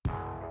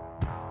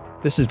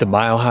This is the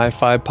Mile High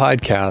Five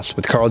podcast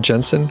with Carl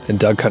Jensen and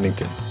Doug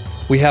Cunnington.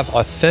 We have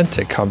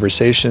authentic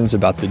conversations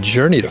about the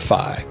journey to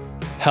FI,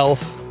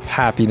 health,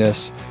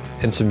 happiness,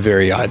 and some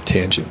very odd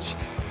tangents.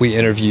 We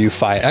interview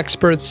FI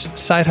experts,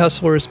 side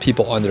hustlers,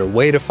 people on their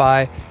way to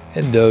FI,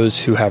 and those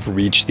who have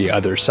reached the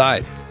other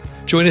side.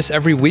 Join us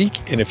every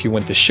week, and if you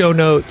want the show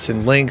notes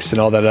and links and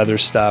all that other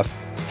stuff,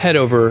 head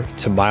over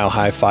to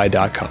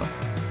milehighfi.com.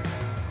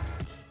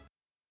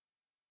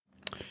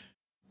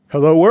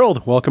 Hello,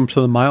 world. Welcome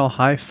to the Mile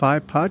High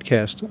Five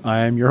podcast. I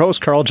am your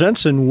host, Carl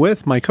Jensen,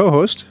 with my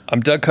co-host. I'm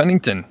Doug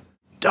Cunnington.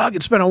 Doug,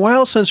 it's been a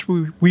while since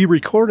we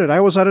recorded.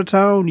 I was out of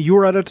town. You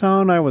were out of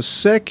town. I was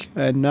sick.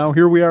 And now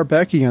here we are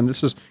back again.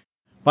 This is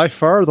by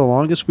far the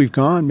longest we've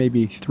gone,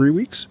 maybe 3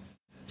 weeks.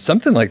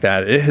 Something like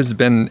that. It has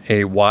been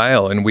a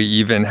while, and we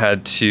even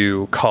had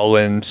to call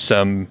in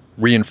some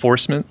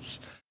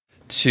reinforcements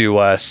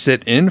to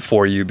sit in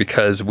for you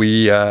because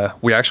we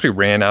actually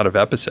ran out of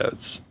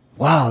episodes.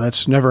 Wow,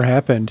 that's never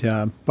happened.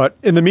 But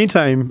in the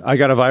meantime, I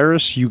got a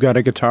virus, you got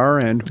a guitar,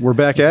 and we're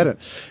back at it.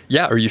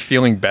 Yeah, are you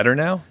feeling better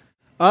now?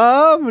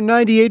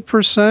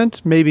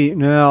 98%, maybe.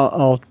 No,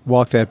 I'll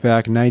walk that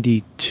back.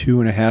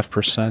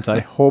 92.5%. I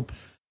hope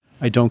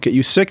I don't get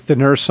you sick. The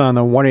nurse on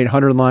the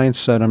 1-800 line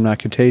said I'm not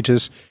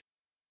contagious.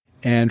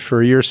 And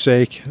for your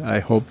sake, I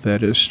hope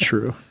that is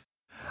true.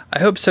 I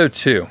hope so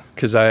too,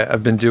 because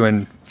I've been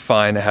doing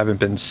fine. I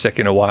haven't been sick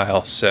in a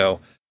while. So,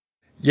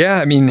 yeah,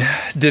 I mean,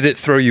 did it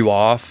throw you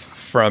off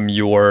from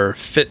your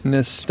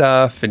fitness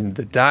stuff and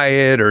the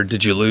diet, or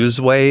did you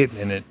lose weight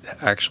and it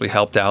actually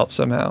helped out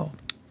somehow?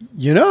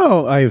 You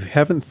know, I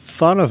haven't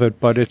thought of it,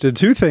 but it did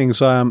two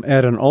things. I'm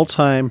at an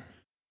all-time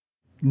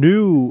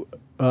new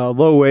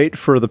low weight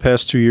for the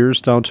past 2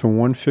 years, down to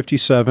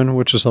 157,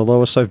 which is the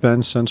lowest I've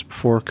been since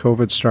before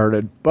COVID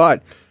started.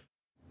 But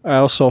I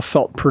also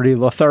felt pretty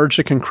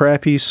lethargic and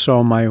crappy,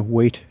 so my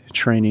weight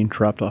training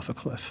dropped off a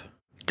cliff.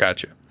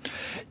 Gotcha.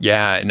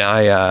 Yeah, and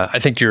I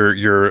think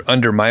you're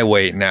under my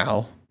weight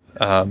now.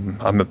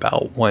 I'm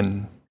about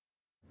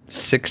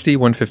 160,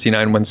 159,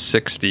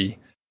 160,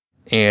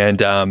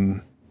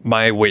 and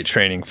my weight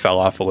training fell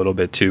off a little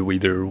bit too,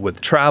 either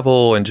with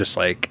travel and just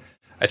like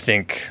I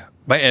think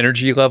my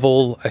energy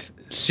level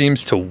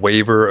seems to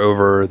waver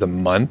over the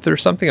month or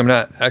something.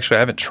 I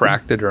haven't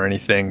tracked it or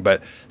anything,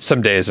 but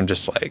some days I'm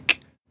just like,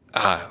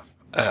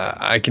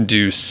 I can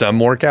do some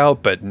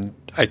workout, but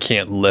I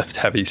can't lift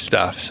heavy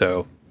stuff.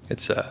 So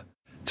it's a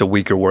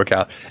weaker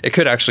workout. It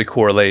could actually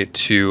correlate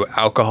to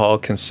alcohol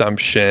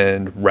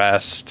consumption,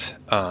 rest,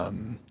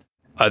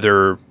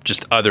 other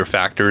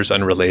factors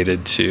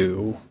unrelated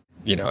to,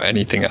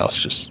 anything else,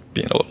 just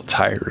being a little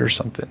tired or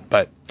something.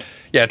 But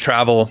yeah,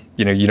 travel,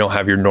 you don't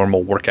have your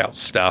normal workout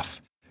stuff,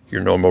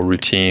 your normal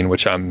routine,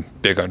 which I'm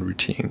big on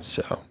routine.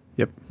 So,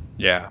 yep.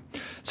 Yeah.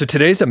 So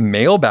today's a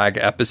mailbag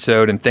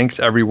episode, and thanks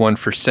everyone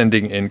for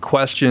sending in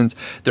questions.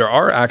 There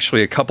are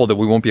actually a couple that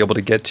we won't be able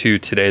to get to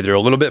today. They're a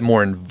little bit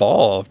more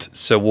involved,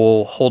 so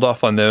we'll hold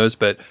off on those,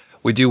 but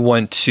we do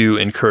want to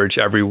encourage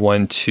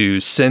everyone to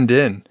send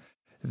in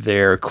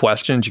their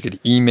questions. You could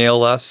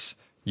email us.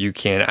 You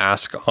can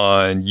ask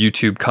on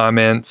YouTube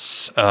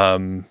comments.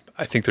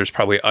 I think there's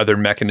probably other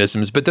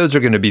mechanisms, but those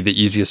are going to be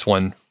the easiest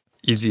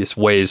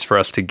ways for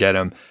us to get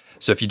them.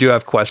 So if you do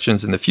have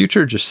questions in the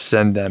future, just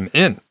send them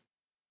in.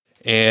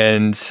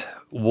 And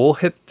we'll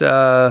hit,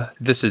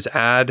 this is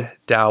Ad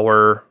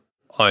Dower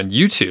on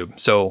YouTube.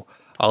 So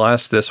I'll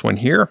ask this one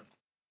here.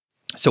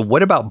 So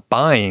what about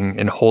buying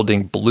and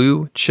holding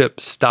blue chip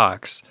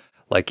stocks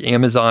like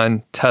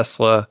Amazon,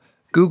 Tesla,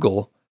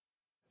 Google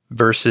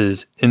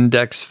versus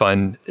index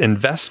fund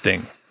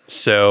investing?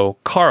 So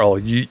Carl,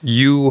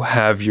 you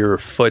have your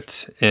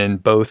foot in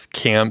both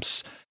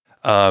camps.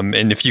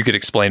 And if you could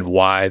explain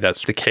why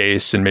that's the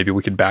case, and maybe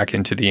we could back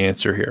into the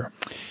answer here.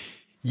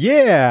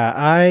 Yeah,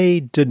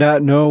 I did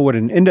not know what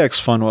an index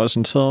fund was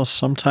until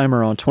sometime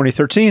around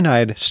 2013. I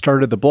had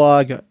started the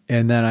blog,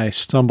 and then I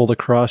stumbled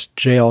across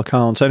JL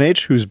Collins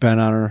NH, who's been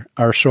on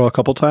our show a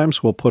couple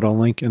times. We'll put a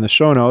link in the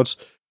show notes.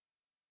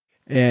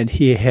 And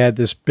he had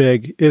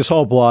his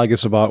whole blog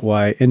is about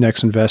why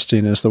index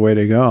investing is the way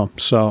to go.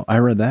 So I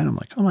read that, and I'm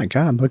like, oh my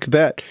God, look at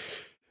that.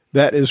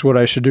 That is what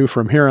I should do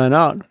from here on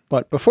out.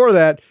 But before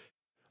that,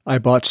 I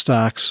bought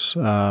stocks.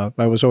 I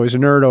was always a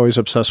nerd, always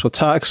obsessed with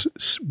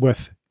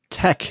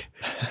tech.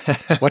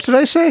 What did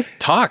I say?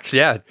 Talks,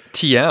 yeah.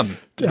 TM.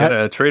 You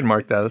gotta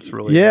trademark that. That's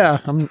really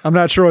cool. I'm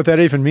not sure what that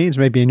even means.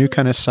 Maybe a new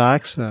kind of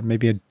socks,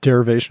 maybe a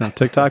derivation of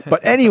TikTok.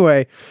 But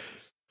anyway,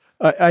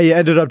 I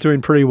ended up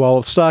doing pretty well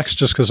with stocks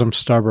just because I'm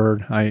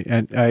stubborn.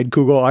 I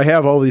Google. I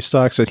have all these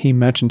stocks that he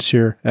mentions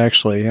here,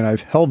 actually, and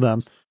I've held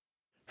them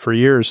for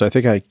years. I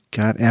think I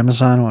got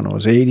Amazon when it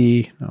was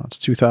 80. Now it's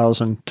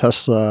 2,000.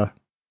 Tesla,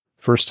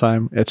 first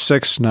time at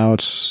 6. Now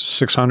it's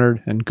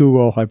 600. And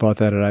Google, I bought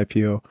that at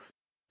IPO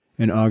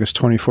in August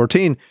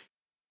 2014.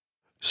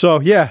 So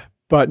yeah,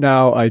 but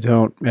now I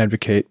don't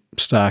advocate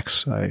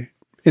stocks.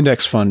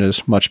 Index fund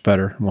is much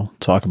better. We'll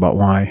talk about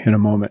why in a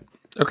moment.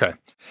 Okay.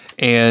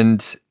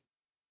 And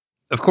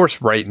of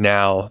course, right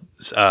now,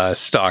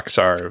 stocks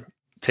are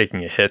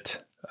taking a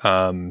hit.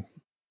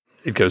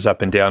 it goes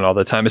up and down all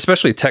the time,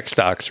 especially tech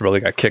stocks really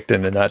got kicked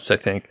in the nuts, I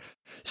think.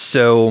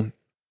 So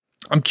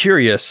I'm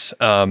curious,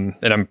 and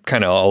I'm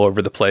kind of all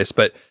over the place,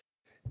 but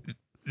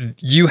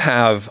you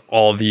have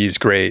all these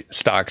great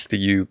stocks that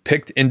you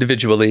picked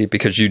individually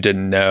because you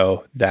didn't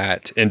know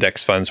that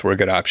index funds were a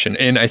good option.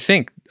 And I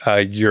think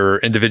your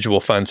individual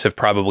funds have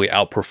probably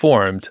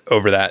outperformed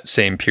over that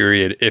same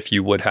period if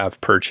you would have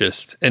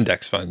purchased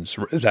index funds.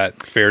 Is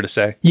that fair to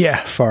say?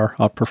 Yeah, far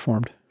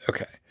outperformed.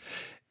 Okay.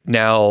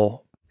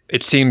 Now,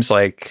 it seems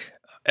like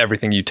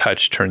everything you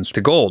touch turns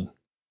to gold.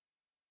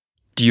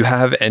 Do you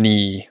have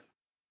any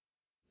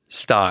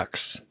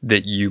stocks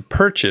that you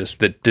purchased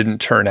that didn't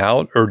turn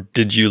out, or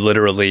did you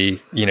literally,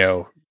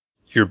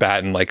 you're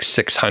batting like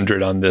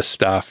 600 on this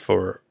stuff?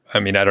 Or, I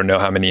don't know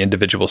how many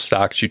individual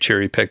stocks you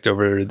cherry picked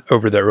over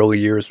the early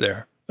years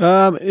there.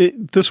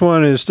 This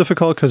one is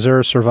difficult because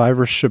there's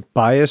survivorship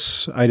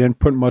bias. I didn't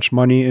put much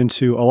money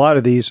into a lot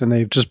of these, and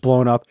they've just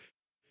blown up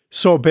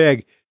so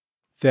big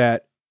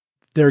that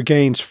their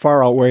gains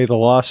far outweigh the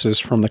losses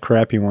from the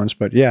crappy ones.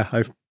 But yeah,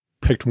 I've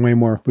picked way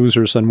more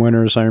losers than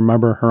winners. I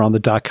remember around the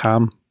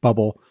dot-com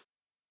bubble,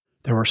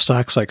 there were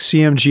stocks like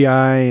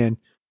CMGI, and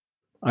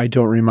I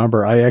don't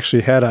remember. I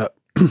actually had a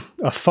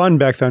fund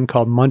back then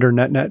called Munder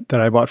NetNet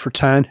that I bought for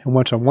 10 and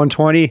went to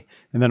 120,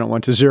 and then it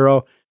went to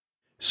 0.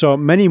 So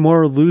many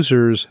more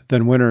losers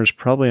than winners,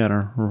 probably on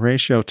a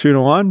ratio of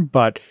 2-1,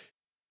 but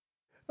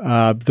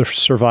the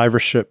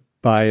survivorship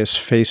bias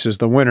faces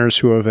the winners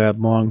who have had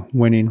long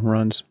winning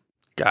runs.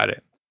 Got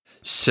it.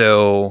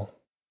 So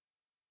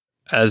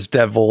as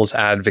devil's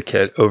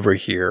advocate over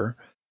here,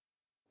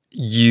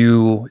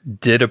 you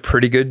did a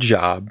pretty good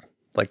job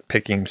like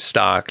picking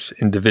stocks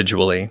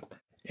individually,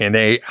 and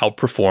they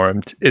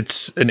outperformed.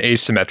 It's an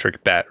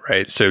asymmetric bet,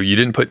 right? So you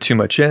didn't put too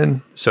much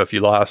in. So if you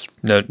lost,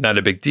 no, not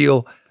a big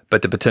deal,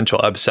 but the potential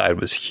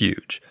upside was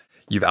huge.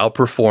 You've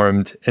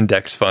outperformed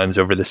index funds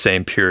over the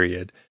same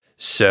period.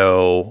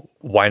 So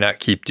why not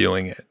keep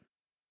doing it?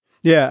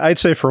 Yeah, I'd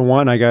say for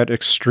one, I got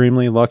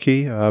extremely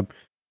lucky.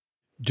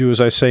 Do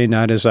as I say,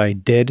 not as I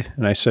did.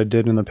 And I said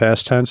did in the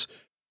past tense.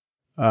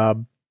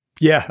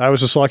 Yeah, I was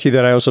just lucky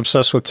that I was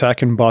obsessed with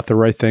tech and bought the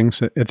right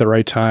things at the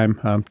right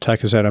time.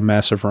 Tech has had a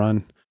massive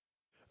run.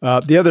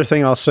 The other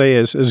thing I'll say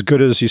is, as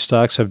good as these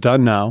stocks have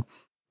done now,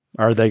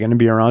 are they going to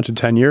be around in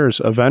 10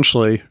 years?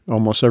 Eventually,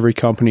 almost every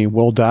company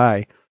will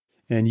die.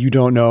 And you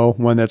don't know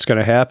when that's going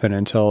to happen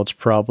until it's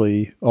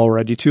probably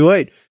already too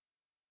late.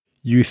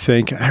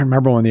 I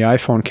remember when the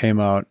iPhone came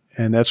out,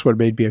 and that's what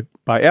made me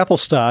buy Apple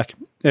stock.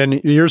 And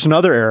here's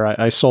another era.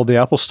 I sold the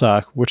Apple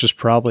stock, which is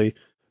probably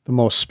the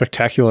most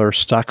spectacular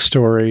stock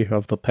story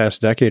of the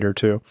past decade or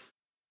two.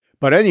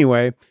 But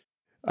anyway,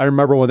 I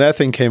remember when that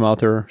thing came out,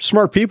 there were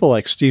smart people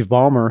like Steve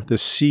Ballmer, the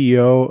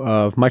CEO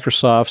of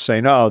Microsoft,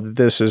 saying, oh,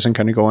 this isn't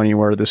going to go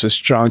anywhere. This is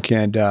junk.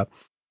 And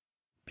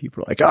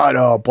people are like, oh,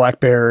 no,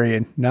 BlackBerry.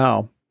 And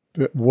now,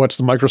 what's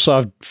the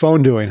Microsoft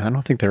phone doing? I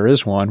don't think there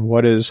is one.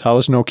 How is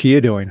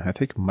Nokia doing? I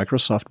think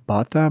Microsoft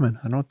bought them, and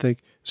I don't think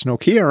it's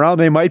Nokia around.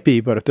 They might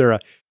be, but if they're a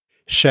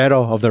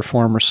shadow of their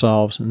former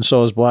selves, and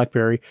so is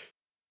BlackBerry.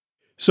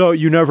 So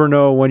you never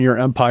know when your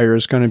empire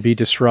is going to be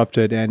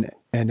disrupted and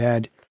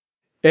end.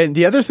 And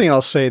the other thing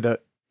I'll say,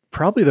 that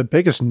probably the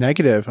biggest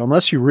negative,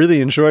 unless you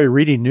really enjoy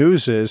reading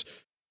news, is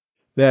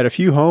that if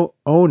you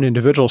own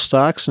individual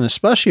stocks, and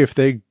especially if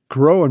they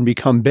grow and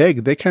become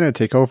big, they kind of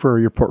take over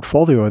your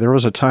portfolio. There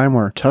was a time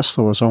where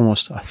Tesla was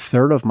almost a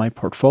third of my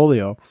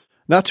portfolio,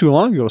 not too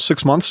long ago,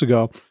 6 months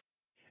ago.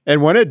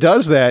 And when it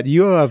does that,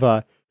 you have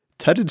a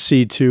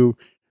tendency to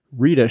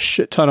read a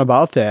shit ton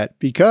about that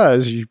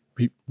because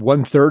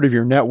 1/3 of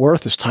your net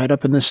worth is tied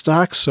up in this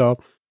stock. So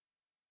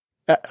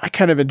I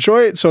kind of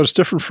enjoy it. So it's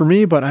different for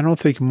me, but I don't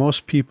think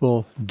most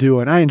people do.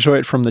 And I enjoy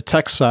it from the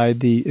tech side.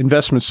 The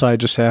investment side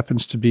just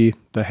happens to be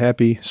the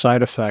happy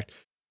side effect.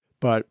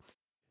 But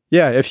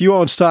yeah, if you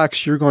own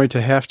stocks, you're going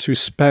to have to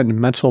spend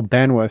mental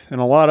bandwidth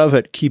and a lot of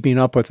it keeping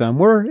up with them.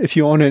 Where if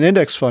you own an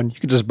index fund, you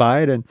can just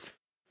buy it and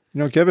you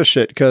don't give a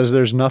shit because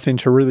there's nothing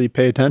to really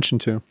pay attention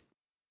to.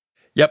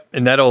 Yep.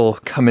 And that'll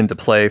come into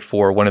play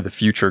for one of the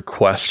future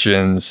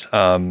questions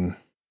down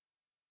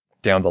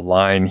the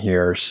line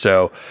here.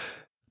 So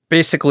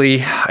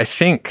basically, I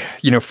think,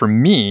 for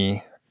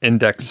me,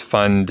 index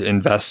fund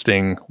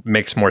investing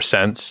makes more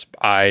sense.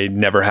 I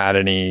never had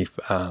any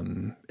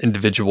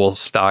individual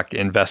stock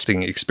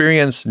investing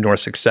experience nor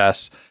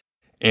success,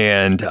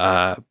 and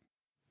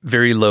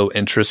very low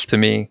interest to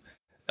me.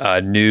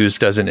 News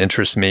doesn't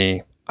interest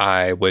me.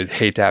 I would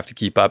hate to have to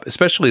keep up,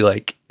 especially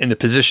like in the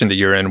position that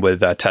you're in with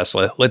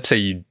Tesla. Let's say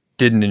you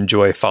didn't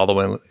enjoy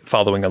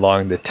following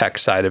along the tech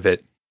side of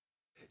it.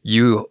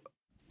 You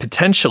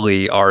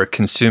potentially are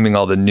consuming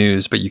all the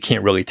news, but you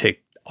can't really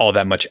take all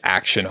that much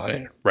action on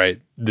it,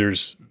 right?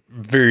 There's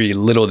very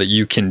little that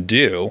you can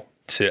do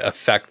to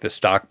affect the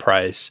stock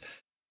price.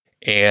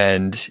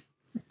 And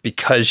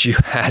because you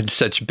had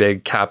such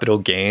big capital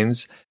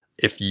gains,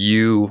 if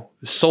you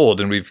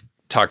sold, and we've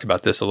talked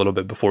about this a little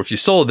bit before, if you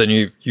sold, then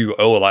you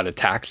owe a lot of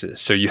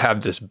taxes. So you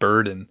have this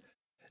burden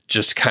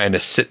just kind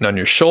of sitting on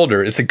your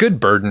shoulder. It's a good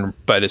burden,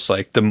 but it's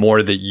like the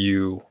more that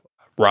you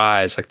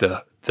rise, like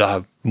the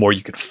more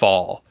you could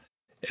fall,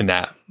 and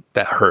that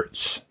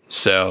hurts.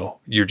 So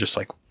you're just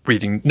like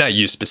reading, not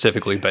you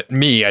specifically, but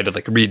me, I had to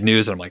like read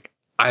news and I'm like,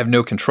 I have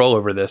no control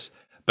over this,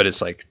 but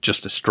it's like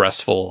just a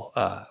stressful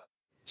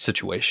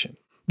situation.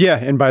 Yeah.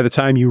 And by the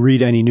time you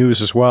read any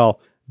news as well,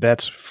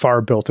 that's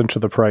far built into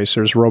the price.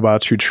 There's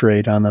robots who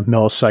trade on the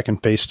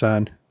millisecond based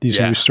on these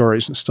news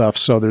stories and stuff.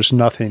 So there's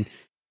nothing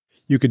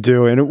you could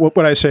do. And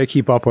when I say I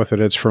keep up with it,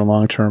 it's for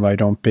long term. I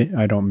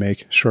don't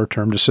make short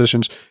term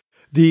decisions.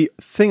 The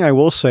thing I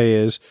will say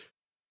is,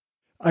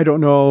 I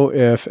don't know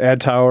if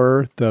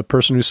AdTower, the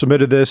person who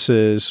submitted this,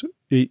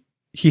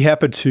 he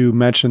happened to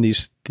mention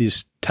these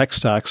tech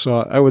stocks. So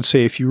I would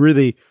say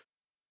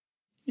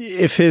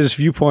if his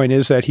viewpoint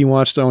is that he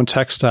wants to own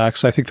tech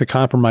stocks, I think the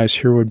compromise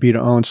here would be to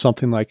own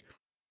something like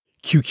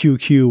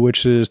QQQ,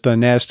 which is the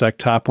NASDAQ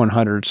Top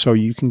 100. So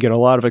you can get a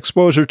lot of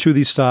exposure to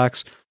these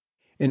stocks,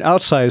 an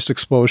outsized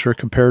exposure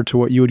compared to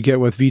what you would get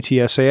with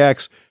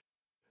VTSAX,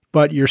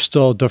 but you're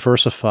still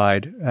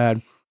diversified.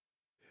 And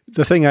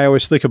the thing I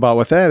always think about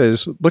with that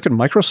is, look at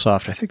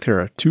Microsoft. I think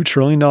they're a $2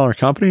 trillion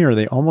company, or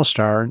they almost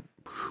are.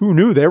 Who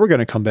knew they were going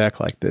to come back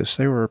like this?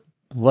 They were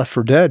left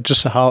for dead,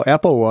 just how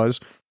Apple was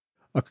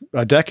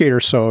a decade or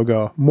so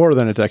ago, more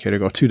than a decade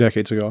ago, 2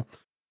 decades ago.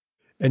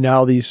 And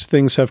now these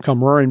things have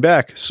come roaring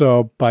back.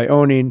 So by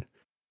owning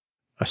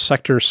a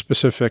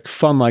sector-specific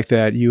fund like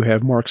that, you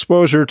have more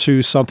exposure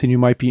to something you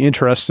might be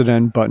interested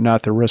in, but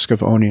not the risk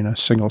of owning a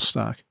single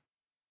stock.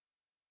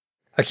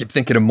 I keep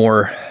thinking of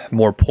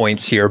more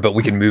points here, but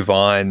we can move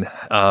on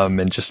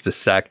in just a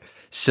sec.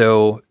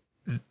 So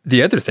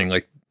the other thing,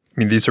 like, I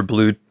mean, these are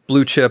blue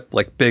chip,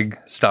 like big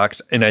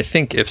stocks. And I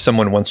think if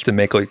someone wants to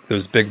make like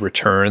those big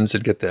returns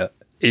and get the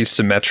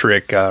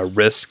asymmetric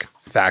risk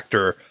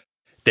factor,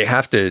 they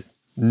have to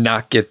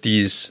not get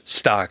these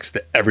stocks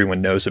that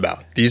everyone knows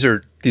about. These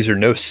are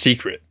no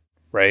secret,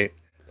 right?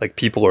 Like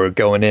people are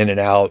going in and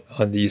out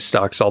on these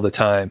stocks all the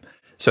time.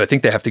 So I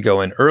think they have to go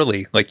in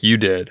early, like you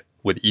did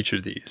with each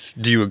of these.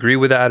 Do you agree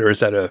with that, or is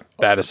that a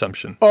bad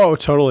assumption? Oh,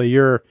 totally.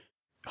 Your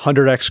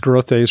 100x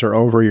growth days are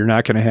over. You're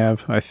not going to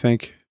have, I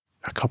think,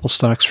 a couple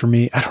stocks for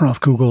me. I don't know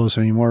if Google is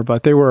anymore,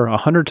 but they were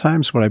 100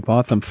 times what I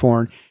bought them for.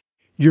 And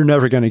you're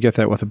never going to get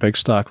that with a big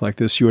stock like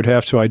this. You would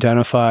have to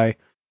identify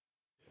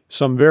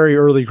some very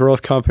early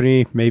growth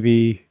company,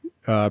 maybe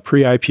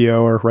pre-IPO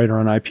or right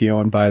around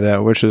IPO, and buy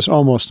that, which is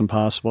almost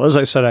impossible. As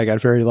I said, I got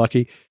very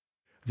lucky.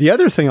 The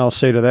other thing I'll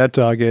say to that,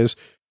 Doug, is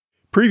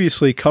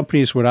previously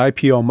companies would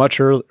IPO much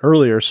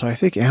earlier. So I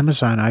think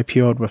Amazon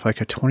IPO'd with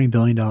like a $20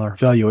 billion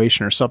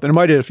valuation or something. It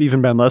might have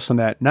even been less than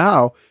that.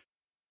 Now,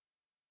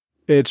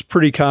 it's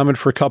pretty common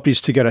for companies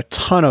to get a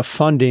ton of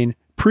funding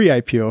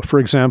pre-IPO. For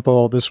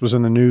example, this was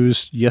in the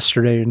news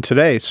yesterday and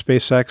today.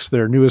 SpaceX,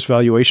 their newest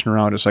valuation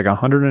round is like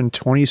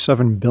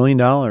 $127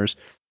 billion.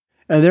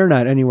 And they're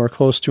not anywhere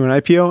close to an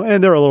IPO.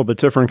 And they're a little bit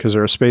different because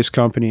they're a space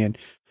company and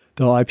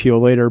they'll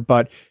IPO later.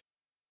 But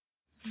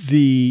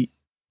the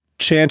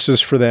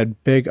chances for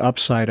that big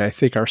upside, I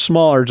think, are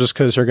smaller just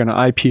because they're going to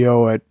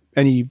IPO at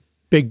any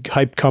big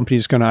hype company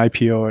is going to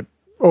IPO at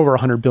over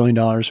 $100 billion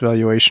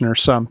valuation or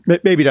some.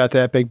 Maybe not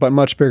that big, but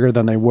much bigger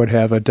than they would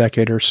have a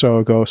decade or so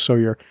ago. So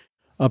your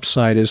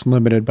upside is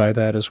limited by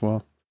that as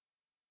well.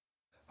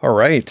 All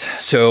right.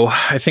 So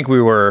I think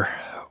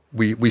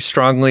we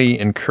strongly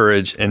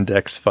encourage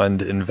index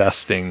fund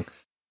investing,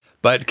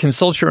 but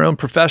consult your own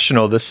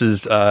professional. This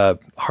is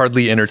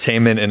hardly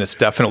entertainment, and it's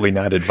definitely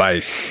not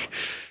advice.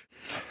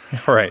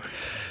 All right.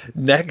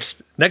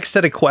 Next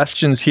set of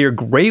questions here.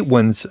 Great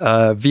ones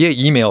via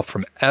email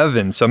from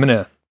Evan. So I'm going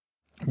to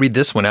read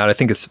this one out. I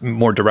think it's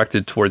more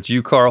directed towards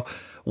you, Carl.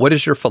 What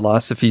is your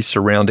philosophy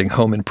surrounding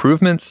home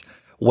improvements?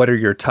 What are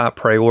your top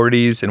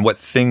priorities, and what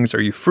things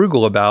are you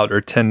frugal about or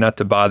tend not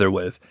to bother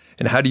with?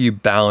 And how do you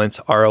balance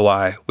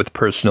ROI with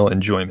personal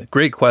enjoyment?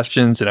 Great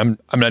questions, and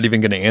I'm not even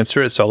going to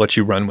answer it, so I'll let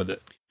you run with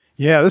it.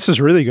 Yeah, this is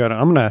really good.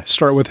 I'm going to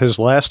start with his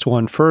last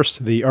one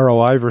first, the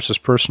ROI versus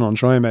personal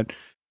enjoyment.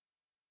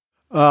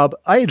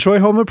 I enjoy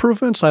home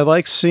improvements. I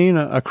like seeing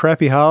a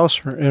crappy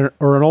house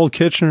or an old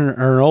kitchen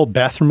or an old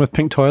bathroom with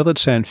pink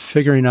toilets and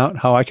figuring out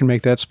how I can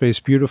make that space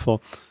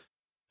beautiful.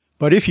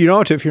 But if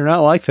you're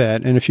not like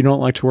that, and if you don't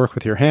like to work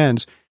with your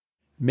hands,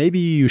 maybe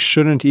you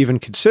shouldn't even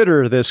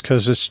consider this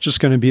because it's just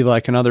going to be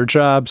like another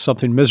job,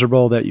 something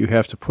miserable that you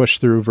have to push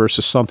through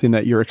versus something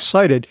that you're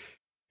excited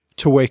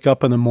to wake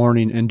up in the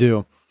morning and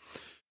do.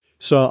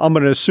 So I'm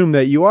going to assume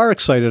that you are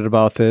excited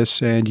about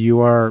this and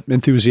you are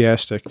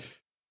enthusiastic.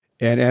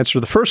 And answer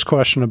the first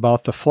question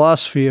about the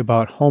philosophy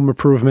about home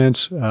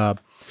improvements.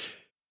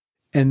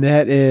 And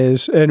that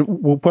is, and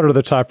what are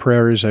the top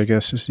priorities, I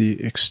guess, is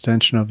the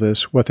extension of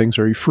this. What things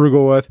are you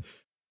frugal with?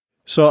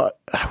 So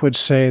I would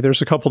say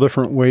there's a couple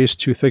different ways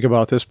to think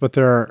about this, but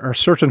there are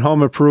certain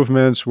home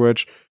improvements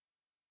which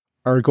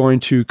are going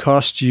to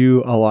cost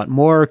you a lot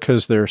more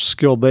because they're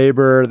skilled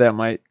labor. That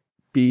might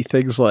be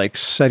things like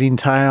setting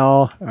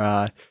tile.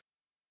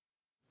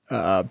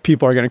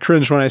 People are going to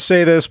cringe when I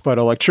say this, but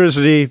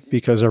electricity,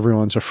 because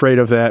everyone's afraid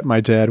of that.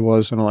 My dad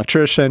was an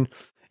electrician,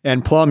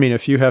 And plumbing,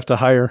 if you have to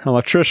hire an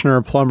electrician or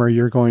a plumber,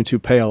 you're going to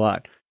pay a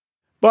lot.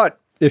 But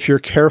if you're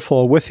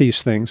careful with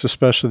these things,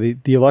 especially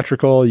the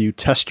electrical, you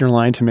test your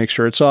line to make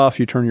sure it's off,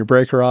 you turn your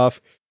breaker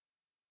off,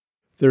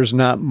 there's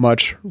not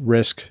much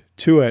risk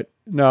to it.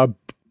 Now,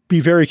 be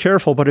very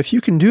careful, but if you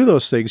can do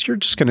those things, you're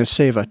just going to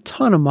save a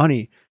ton of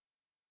money.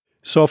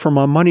 So from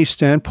a money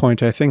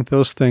standpoint, I think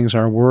those things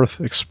are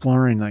worth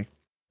exploring. And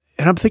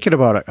I'm thinking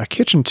about a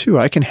kitchen too.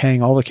 I can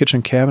hang all the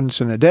kitchen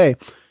cabinets in a day.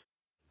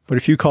 But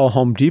if you call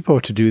Home Depot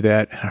to do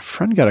that, and a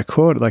friend got a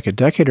quote like a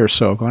decade or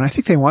so ago, and I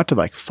think they wanted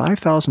like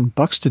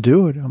 $5,000 to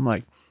do it. I'm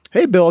like,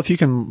 hey, Bill, if you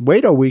can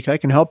wait a week, I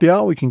can help you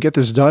out. We can get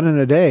this done in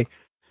a day.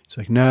 He's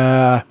like,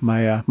 nah,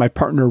 my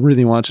partner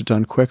really wants it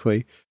done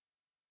quickly.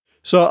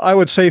 So I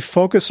would say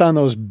focus on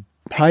those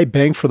high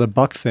bang for the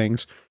buck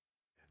things.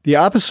 The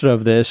opposite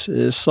of this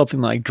is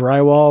something like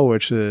drywall,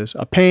 which is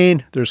a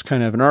pain. There's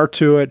kind of an art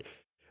to it.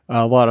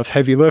 A lot of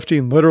heavy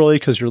lifting, literally,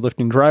 because you're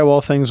lifting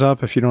drywall things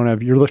up.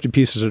 You're lifting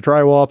pieces of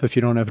drywall up if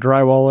you don't have a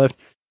drywall lift.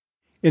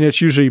 And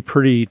it's usually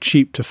pretty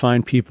cheap to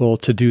find people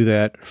to do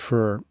that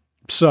for.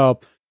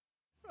 So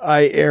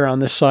I err on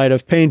the side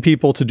of paying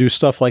people to do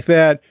stuff like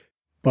that.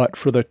 But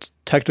for the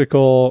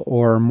technical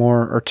or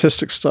more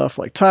artistic stuff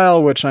like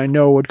tile, which I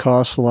know would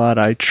cost a lot,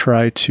 I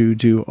try to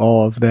do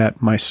all of that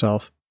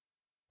myself.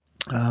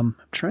 I'm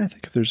trying to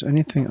think if there's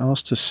anything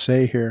else to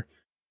say here.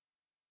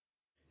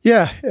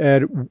 Yeah,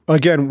 and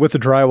again, with the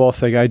drywall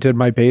thing, I did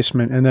my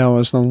basement, and that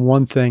was the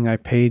one thing I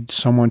paid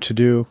someone to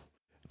do,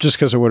 just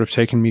because it would have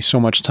taken me so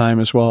much time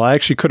as well. I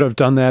actually could have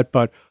done that,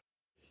 but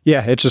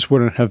yeah, it just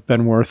wouldn't have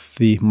been worth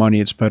the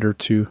money. It's better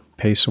to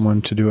pay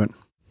someone to do it.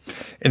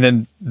 And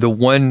then the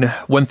one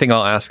thing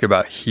I'll ask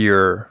about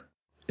here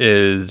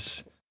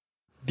is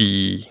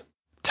the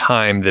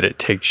time that it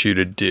takes you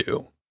to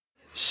do.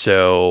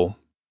 So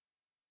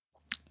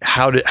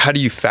how do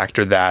you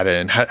factor that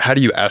in? How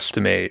do you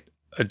estimate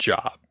a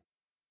job?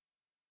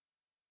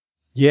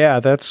 Yeah,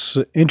 that's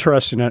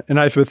interesting. And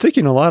I've been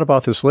thinking a lot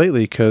about this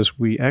lately because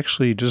we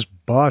actually just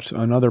bought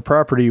another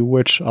property,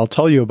 which I'll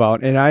tell you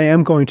about. And I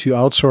am going to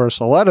outsource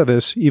a lot of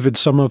this, even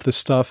some of the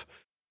stuff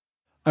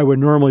I would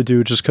normally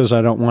do just because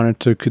I don't want it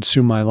to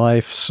consume my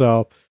life.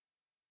 So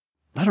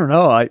I don't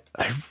know. I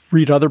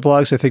read other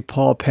blogs. I think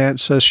Paula Pant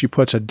says she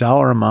puts a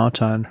dollar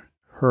amount on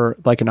her,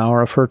 like an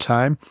hour of her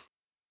time.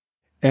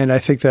 And I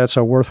think that's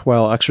a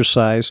worthwhile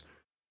exercise.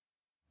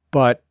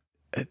 But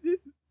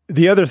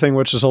the other thing,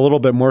 which is a little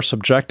bit more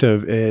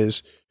subjective,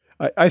 is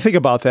I think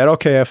about that.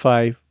 Okay, if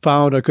I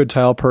found a good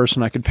tile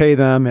person, I could pay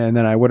them, and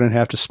then I wouldn't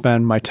have to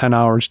spend my 10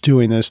 hours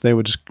doing this. They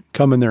would just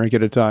come in there and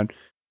get it done.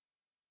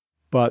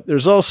 But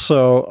there's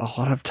also a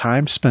lot of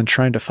time spent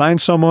trying to find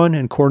someone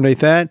and coordinate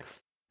that.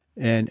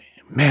 And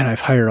man,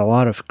 I've hired a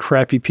lot of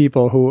crappy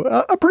people who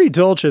are pretty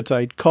diligent.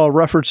 I call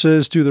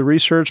references, do the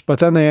research, but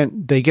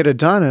then they get it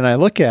done, and I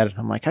look at it.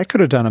 I'm like, I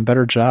could have done a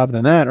better job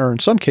than that. Or in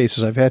some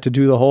cases, I've had to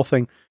do the whole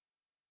thing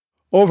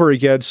over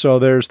again. So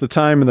there's the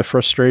time and the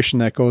frustration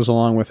that goes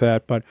along with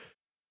that. But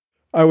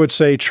I would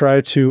say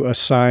try to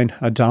assign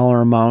a dollar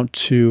amount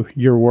to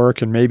your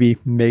work and maybe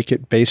make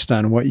it based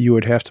on what you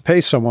would have to pay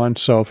someone.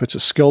 So if it's a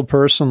skilled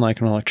person like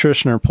an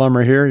electrician or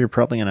plumber here, you're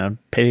probably going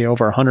to pay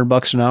over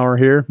 $100 an hour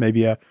here.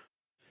 Maybe a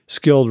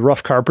skilled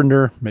rough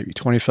carpenter, maybe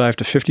 $25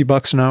 to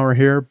 $50 an hour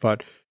here.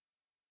 But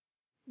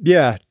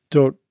yeah,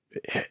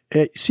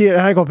 see,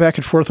 and I go back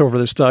and forth over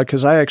this, Doug,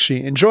 because I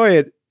actually enjoy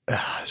it.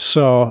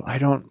 So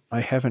I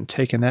haven't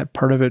taken that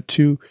part of it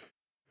too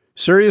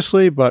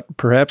seriously, but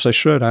perhaps I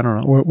should. I don't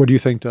know. What do you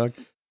think, Doug?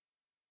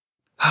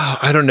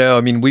 I don't know.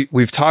 I mean,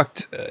 we've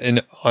talked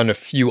on a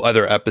few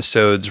other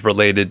episodes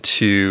related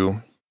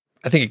to,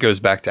 I think it goes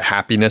back to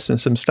happiness and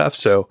some stuff.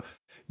 So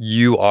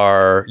you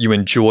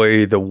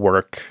enjoy the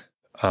work,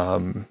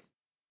 and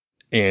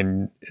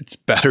it's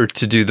better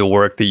to do the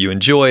work that you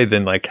enjoy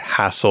than like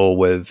hassle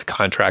with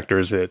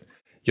contractors that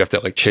you have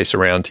to like chase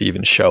around to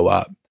even show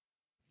up.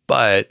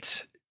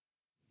 But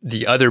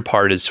the other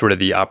part is sort of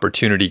the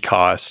opportunity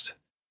cost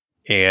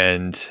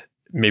and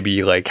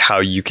maybe like how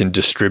you can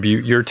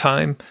distribute your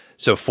time.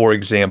 So for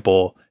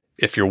example,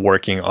 if you're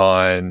working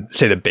on,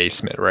 say, the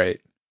basement, right?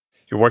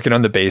 You're working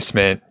on the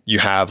basement, you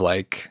have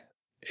like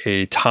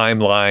a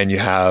timeline, you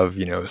have,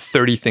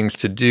 30 things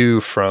to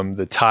do, from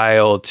the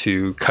tile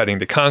to cutting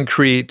the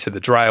concrete to the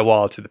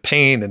drywall to the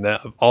paint and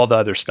all the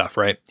other stuff,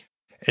 right?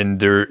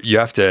 And you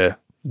have to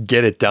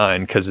get it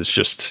done because it's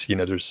just,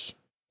 there's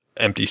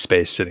empty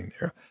space sitting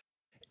there.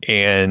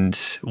 And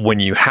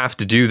when you have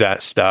to do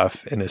that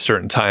stuff in a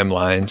certain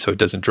timeline, so it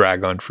doesn't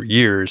drag on for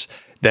years,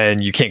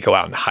 then you can't go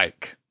out and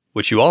hike,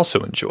 which you also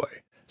enjoy.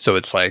 So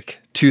it's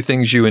like two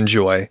things you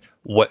enjoy,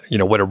 what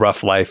a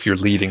rough life you're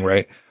leading,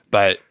 right?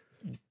 But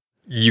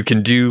you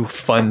can do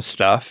fun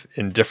stuff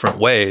in different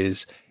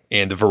ways,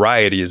 and the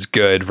variety is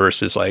good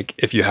versus like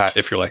if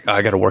you're like, oh,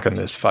 I got to work on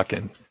this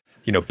fucking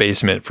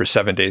basement for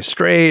 7 days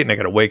straight, and I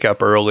got to wake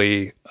up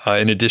early,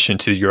 in addition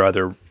to your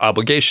other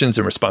obligations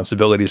and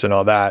responsibilities and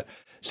all that.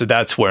 So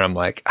that's where I'm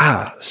like,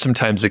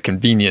 sometimes the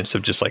convenience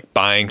of just like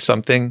buying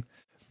something,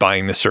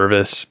 buying the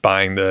service,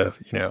 buying the,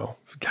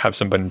 have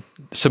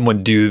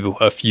someone do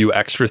a few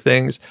extra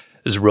things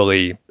is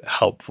really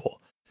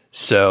helpful.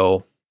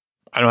 So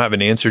I don't have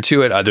an answer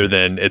to it other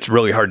than it's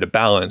really hard to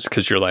balance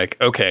because you're like,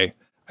 okay,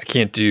 I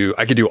could do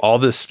all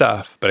this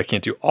stuff, but I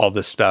can't do all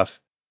this stuff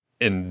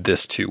in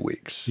this 2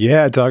 weeks.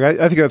 Yeah, Doug,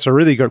 I think that's a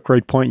really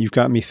great point. You've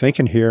got me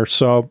thinking here.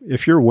 So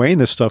if you're weighing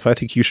this stuff, I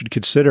think you should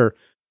consider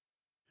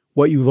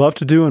what you love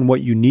to do and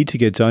what you need to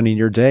get done in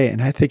your day.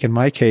 And I think in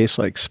my case,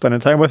 like spending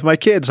time with my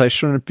kids, I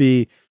shouldn't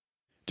be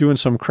doing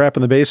some crap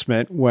in the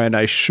basement when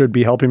I should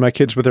be helping my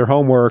kids with their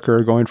homework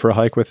or going for a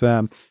hike with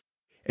them.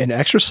 And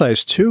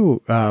exercise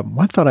too.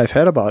 One thought I've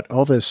had about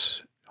all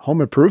this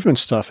home improvement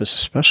stuff is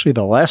especially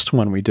the last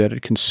one we did.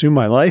 It consumed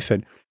my life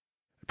and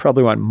I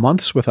probably went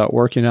months without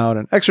working out.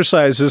 And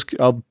exercise is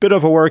a bit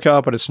of a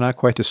workout, but it's not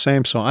quite the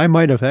same. So I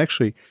might have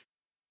actually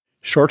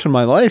shortened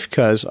my life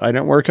because I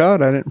didn't work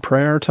out. I didn't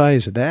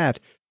prioritize that.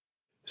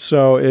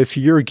 So if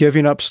you're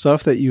giving up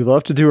stuff that you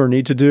love to do or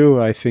need to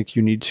do, I think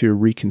you need to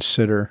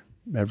reconsider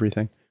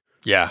everything.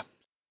 Yeah.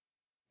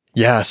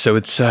 Yeah. So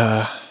it's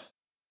an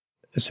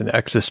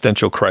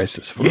existential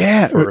crisis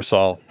for us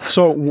all.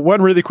 So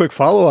one really quick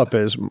follow-up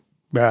is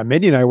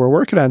Mindy and I were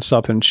working on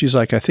something. And she's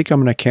like, I think I'm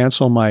going to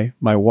cancel my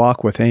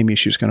walk with Amy.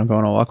 She's going to go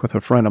on a walk with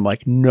a friend. I'm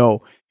like,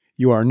 no,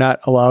 you are not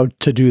allowed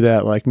to do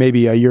that. Like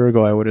maybe a year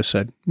ago, I would have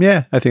said,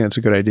 yeah, I think that's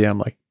a good idea. I'm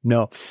like,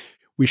 no,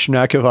 we should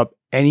not give up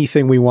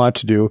anything we want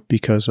to do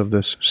because of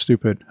this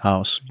stupid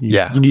house.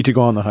 You need to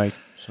go on the hike.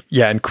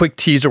 Yeah. And quick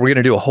teaser, we're going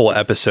to do a whole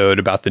episode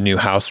about the new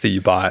house that you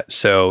bought.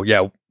 So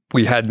yeah,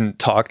 we hadn't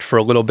talked for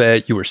a little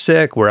bit. You were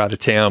sick. We're out of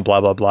town,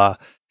 blah, blah, blah.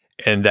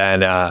 And then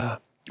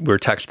we were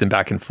texting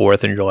back and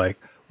forth and you're like,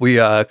 we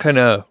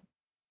bought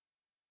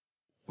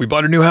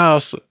a new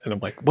house. And I'm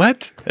like,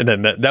 what? And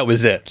then that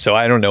was it. So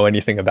I don't know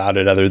anything about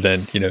it other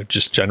than,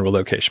 just general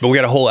location. But we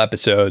got a whole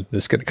episode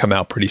that's going to come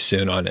out pretty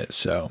soon on it.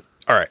 So,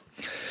 all right.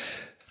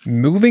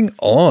 Moving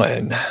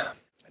on.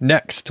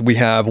 Next, we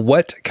have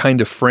what kind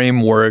of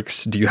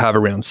frameworks do you have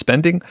around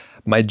spending?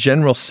 My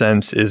general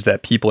sense is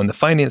that people in the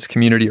finance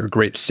community are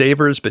great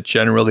savers, but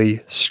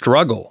generally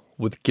struggle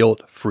with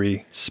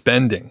guilt-free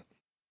spending.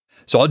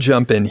 So I'll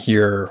jump in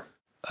here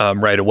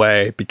right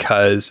away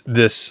because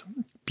this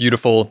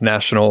beautiful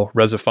National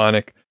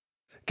Resophonic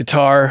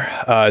guitar,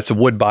 it's a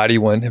wood body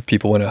one if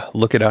people want to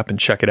look it up and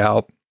check it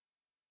out.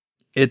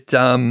 It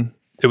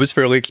was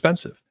fairly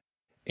expensive.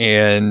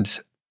 And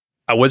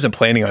I wasn't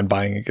planning on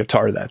buying a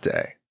guitar that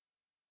day.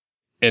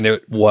 And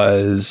it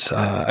was,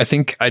 I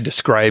think I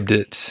described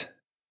it.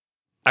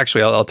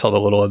 Actually, I'll tell a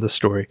little of the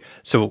story.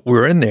 So we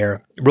were in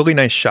there, really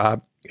nice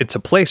shop. It's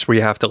a place where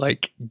you have to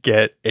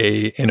get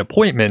an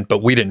appointment,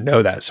 but we didn't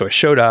know that. So I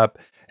showed up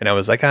and I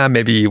was like,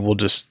 maybe we'll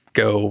just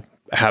go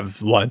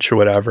have lunch or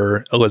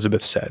whatever.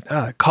 Elizabeth said,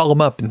 call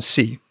them up and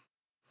see.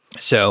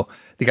 So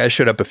the guy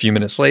showed up a few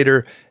minutes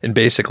later and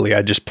basically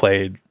I just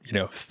played,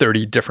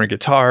 30 different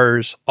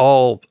guitars,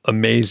 all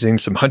amazing,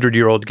 some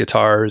 100-year-old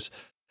guitars,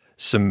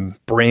 some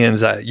brands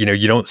that,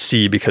 you don't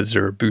see because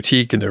they're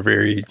boutique and they're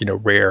very,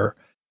 rare.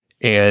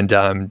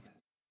 And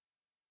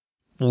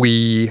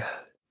we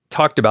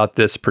talked about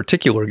this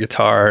particular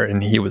guitar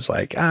and he was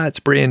like, it's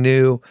brand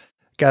new,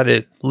 got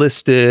it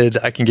listed,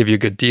 I can give you a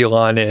good deal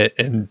on it.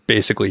 And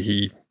basically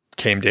he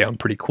came down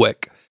pretty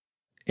quick.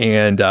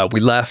 And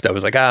we left. I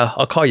was like,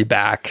 I'll call you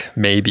back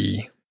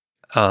maybe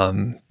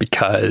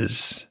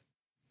because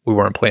we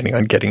weren't planning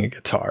on getting a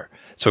guitar.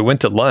 So we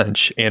went to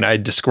lunch and I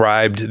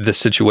described the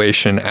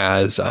situation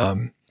as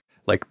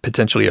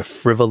potentially a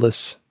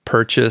frivolous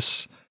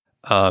purchase,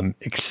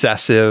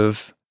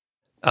 excessive,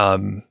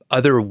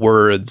 other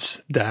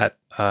words that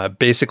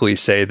basically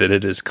say that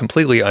it is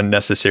completely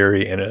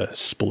unnecessary and a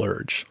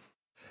splurge.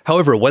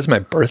 However, it was my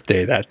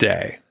birthday that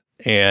day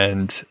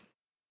and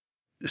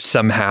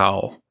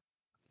somehow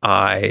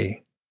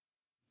I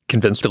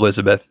convinced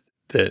Elizabeth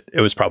that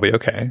it was probably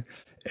okay.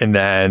 And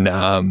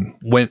then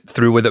went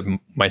through with it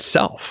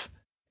myself.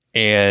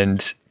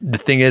 And the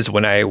thing is,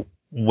 when I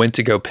went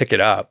to go pick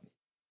it up,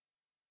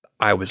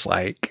 I was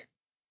like,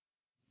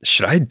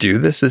 should I do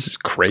this? This is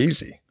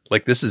crazy.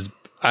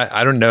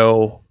 I don't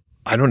know.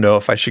 I don't know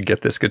if I should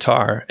get this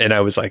guitar. And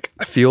I was like,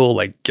 I feel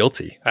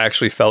guilty. I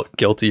actually felt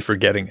guilty for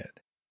getting it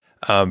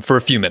for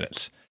a few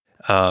minutes.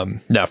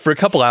 Now, for a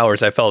couple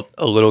hours, I felt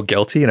a little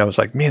guilty. And I was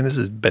like, man, this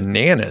is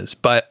bananas.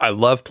 But I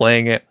love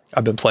playing it.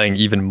 I've been playing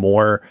even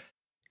more.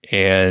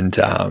 And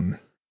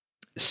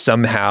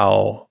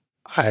somehow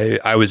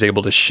I was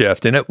able to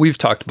shift. And we've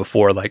talked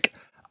before,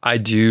 I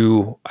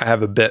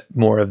have a bit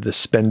more of the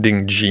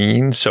spending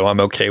gene, so I'm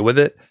okay with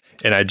it.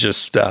 And I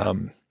just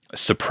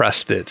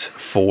suppressed it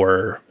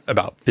for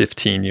about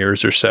 15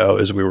 years or so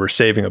as we were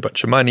saving a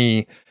bunch of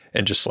money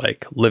and just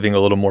living a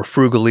little more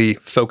frugally,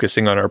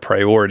 focusing on our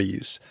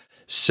priorities.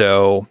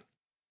 So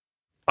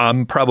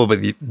I'm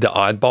probably the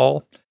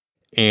oddball,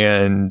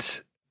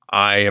 and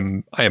I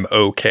am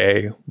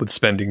okay with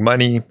spending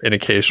money, and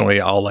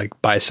occasionally I'll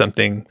buy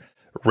something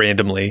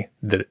randomly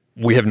that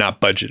we have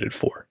not budgeted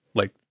for,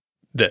 like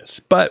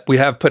this. But we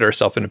have put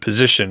ourselves in a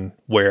position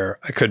where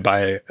I could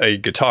buy a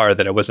guitar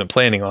that I wasn't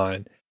planning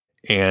on,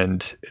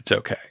 and it's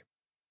okay.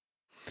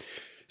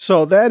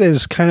 So that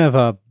is kind of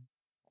a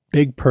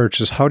big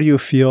purchase. How do you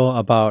feel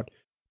about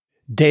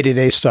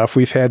day-to-day stuff?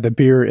 We've had the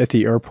beer at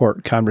the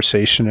airport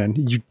conversation,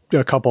 and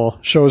a couple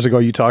shows ago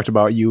you talked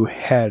about you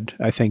had,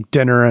 I think,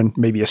 dinner and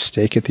maybe a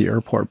steak at the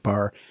airport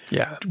bar.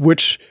 Yeah.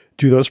 Which,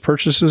 do those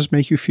purchases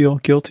make you feel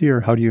guilty, or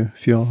how do you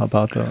feel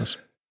about those?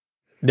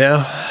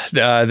 No,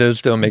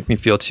 those don't make me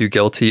feel too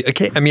guilty.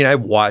 Okay, I mean, I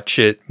watch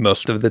it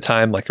most of the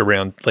time, like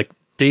around like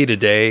day to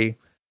day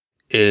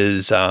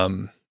is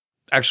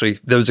actually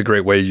that was a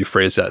great way you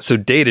phrase that. So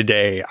day to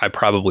day, I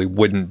probably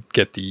wouldn't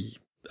get the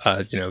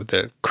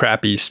the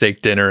crappy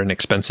steak dinner and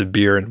expensive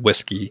beer and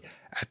whiskey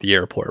at the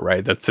airport,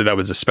 right? That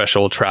was a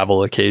special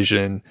travel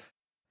occasion.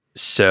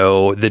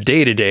 So the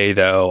day to day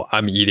though,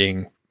 I'm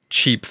eating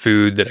cheap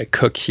food that I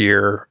cook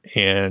here,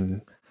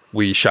 and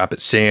we shop at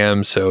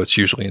Sam's, so it's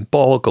usually in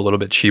bulk, a little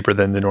bit cheaper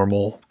than the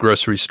normal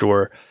grocery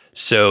store.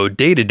 So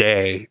day to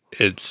day,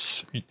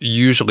 it's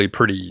usually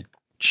pretty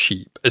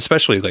cheap,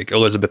 especially like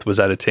Elizabeth was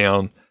out of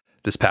town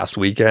this past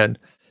weekend.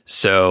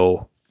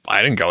 So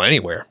I didn't go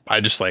anywhere.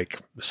 I just like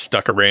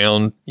stuck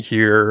around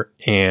here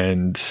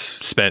and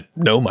spent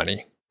no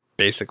money,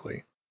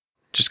 basically,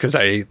 just because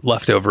I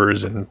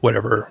leftovers and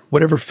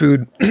whatever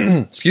food,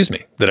 excuse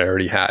me, that I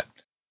already had.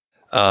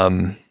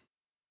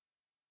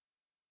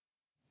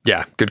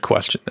 Yeah, good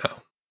question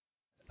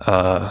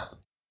though.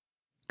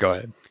 Go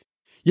ahead.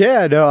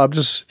 Yeah, no, I'm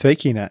just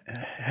thinking.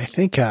 I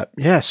think,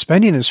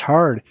 spending is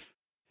hard,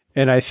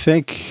 and I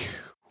think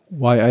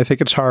why I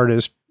think it's hard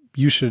is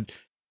you should,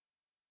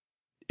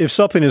 if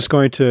something is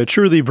going to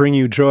truly bring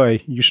you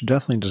joy, you should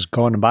definitely just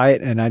go and buy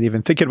it and not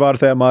even think about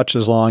it that much,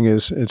 as long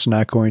as it's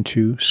not going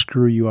to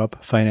screw you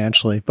up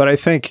financially. But I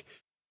think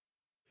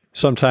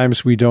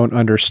sometimes we don't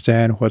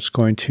understand what's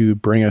going to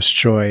bring us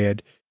joy.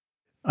 And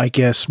I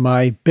guess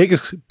my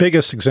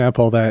biggest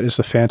example of that is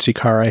the fancy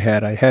car I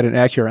had. I had an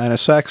Acura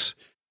NSX.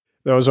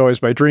 That was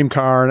always my dream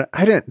car. And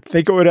I didn't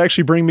think it would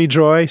actually bring me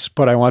joy,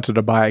 but I wanted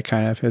to buy it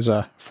kind of as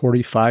a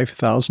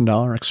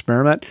 $45,000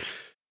 experiment.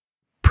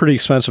 Pretty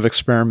expensive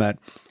experiment.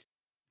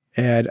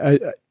 And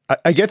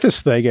I get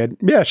this thing, and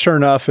yeah, sure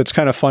enough, it's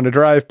kind of fun to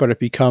drive, but it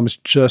becomes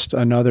just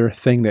another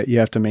thing that you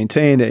have to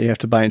maintain, that you have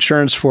to buy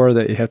insurance for,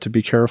 that you have to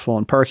be careful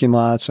in parking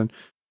lots and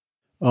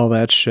all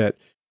that shit.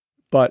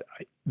 But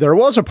there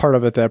was a part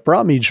of it that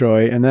brought me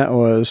joy, and that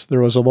was there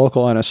was a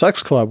local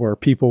NSX club where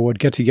people would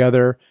get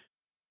together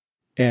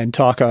and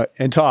talk.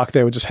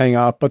 They would just hang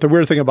out. But the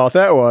weird thing about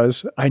that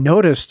was I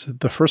noticed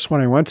the first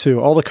one I went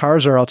to, all the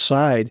cars are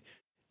outside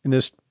in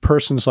this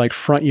person's like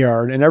front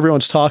yard, and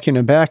everyone's talking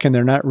in back, and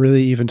they're not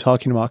really even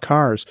talking about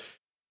cars.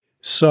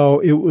 So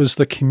it was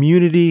the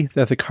community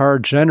that the car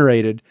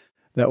generated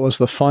that was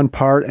the fun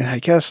part. And I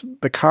guess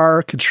the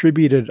car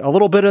contributed a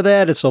little bit of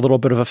that. It's a little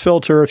bit of a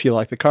filter. If you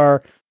like the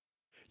car,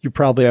 you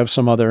probably have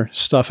some other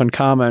stuff in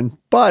common,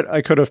 but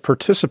I could have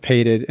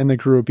participated in the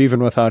group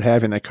even without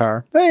having the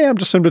car. Hey, I'm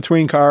just in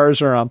between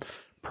cars, or I'm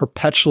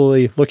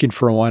perpetually looking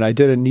for one. I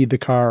didn't need the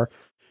car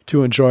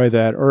to enjoy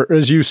that. Or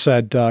as you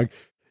said, Doug,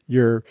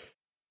 your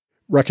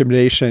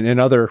recommendation in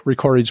other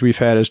recordings we've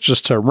had is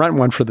just to rent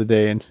one for the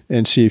day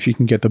and see if you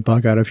can get the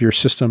bug out of your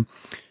system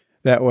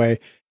that way.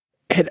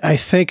 And I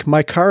think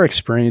my car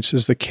experience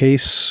is the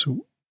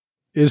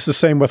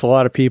same with a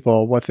lot of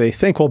people. What they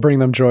think will bring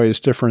them joy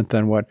is different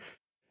than what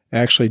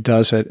actually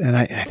does it. And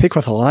I think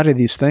with a lot of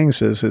these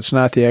things is it's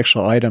not the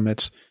actual item.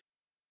 It's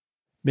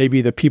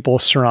maybe the people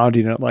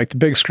surrounding it. Like the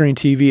big screen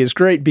TV is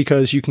great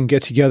because you can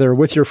get together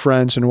with your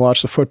friends and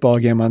watch the football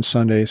game on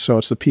Sunday. So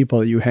it's the people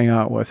that you hang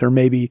out with. Or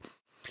maybe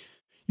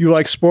you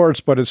like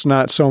sports, but it's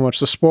not so much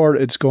the sport.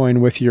 It's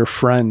going with your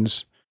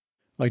friends.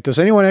 Like, does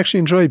anyone actually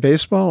enjoy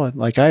baseball?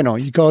 Like, I know.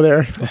 You go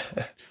there.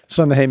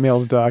 Send the hate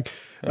mail to Doug.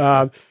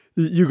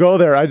 You go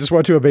there. I just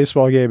went to a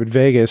baseball game in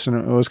Vegas, and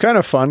it was kind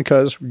of fun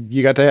because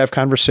you got to have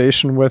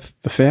conversation with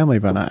the family.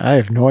 But I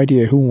have no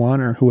idea who won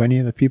or who any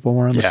of the people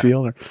were on the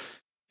field or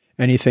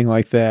anything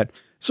like that.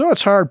 So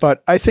it's hard,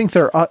 but I think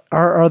there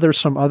are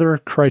some other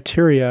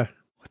criteria.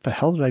 What the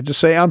hell did I just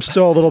say? I'm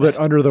still a little bit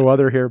under the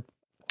weather here.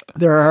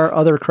 There are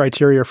other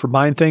criteria for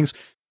buying things.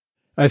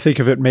 I think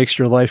if it makes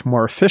your life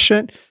more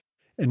efficient.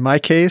 In my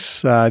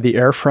case, the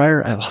air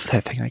fryer, I love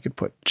that thing. I could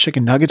put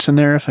chicken nuggets in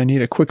there if I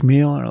need a quick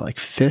meal, or like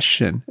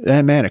fish, and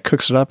man, it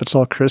cooks it up. It's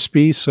all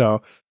crispy,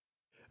 so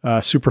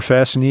super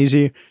fast and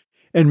easy.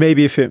 And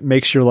maybe if it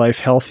makes your life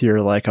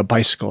healthier, like a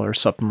bicycle or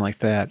something like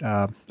that.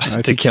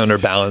 To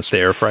counterbalance the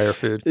air fryer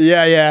food.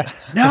 Yeah.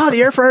 No,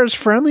 the air fryer is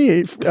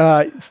friendly,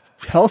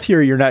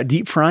 healthier. You're not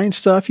deep frying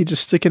stuff. You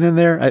just stick it in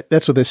there.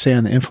 That's what they say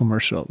on the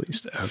infomercial, at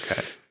least.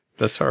 Okay.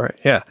 That's all right.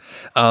 Yeah.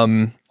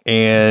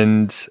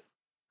 And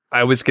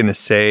I was going to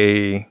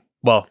say,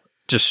 well,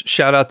 just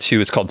shout out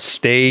to, it's called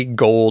Stay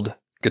Gold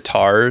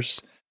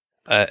Guitars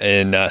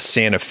in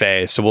Santa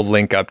Fe. So we'll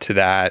link up to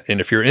that. And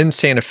if you're in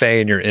Santa Fe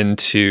and you're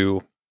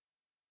into,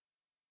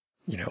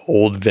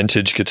 old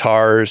vintage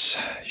guitars,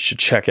 you should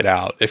check it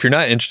out. If you're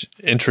not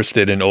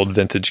interested in old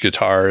vintage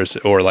guitars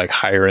or like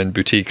higher end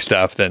boutique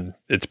stuff, then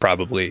it's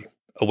probably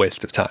a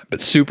waste of time,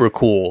 but super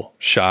cool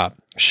shop.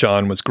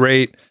 Sean was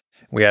great.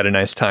 We had a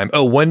nice time.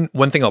 Oh, one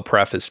thing I'll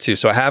preface too.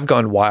 So I have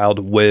gone wild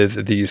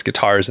with these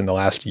guitars in the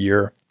last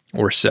year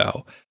or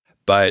so,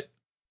 but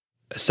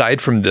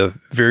aside from the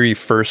very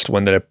first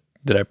one that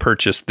I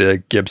purchased,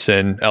 the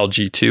Gibson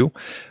LG2,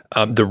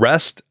 the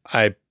rest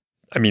I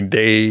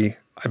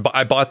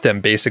bought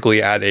them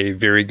basically at a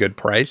very good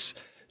price.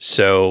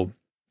 So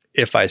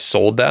if I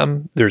sold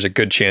them, there's a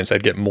good chance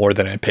I'd get more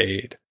than I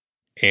paid.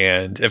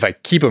 And if I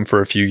keep them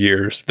for a few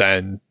years,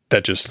 then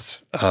that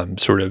just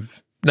sort of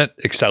not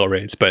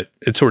accelerates, but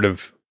it sort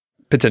of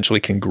potentially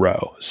can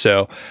grow.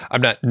 So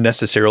I'm not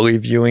necessarily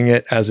viewing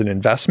it as an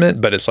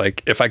investment, but it's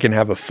like if I can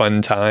have a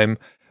fun time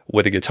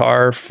with a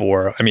guitar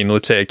for,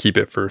 let's say I keep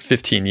it for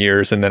 15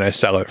 years and then I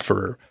sell it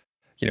for,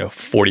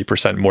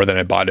 40% more than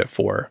I bought it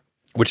for,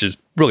 which is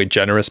really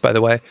generous, by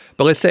the way.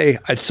 But let's say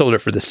I sold it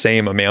for the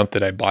same amount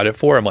that I bought it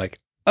for. I'm like,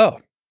 oh,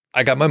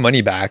 I got my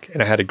money back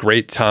and I had a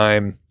great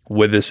time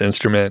with this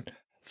instrument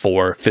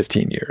for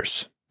 15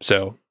 years.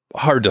 So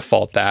hard to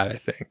fault that, I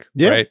think.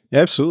 Yeah, right?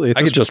 Absolutely.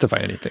 I could justify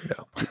anything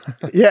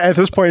though. Yeah, at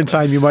this point in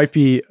time, you might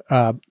be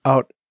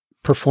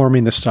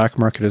outperforming the stock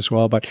market as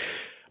well. But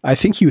I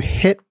think you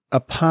hit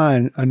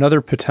upon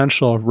another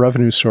potential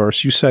revenue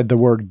source. You said the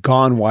word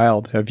gone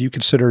wild. Have you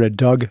considered a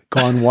Doug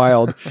Gone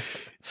Wild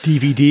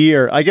DVD?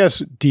 Or I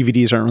guess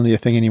DVDs aren't really a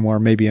thing anymore.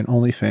 Maybe an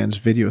OnlyFans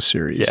video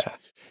series.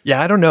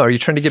 Yeah, I don't know. Are you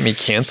trying to get me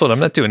canceled? I'm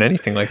not doing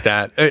anything like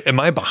that. Am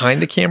I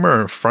behind the camera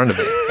or in front of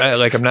it?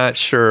 I'm not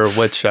sure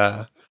which...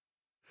 Yeah.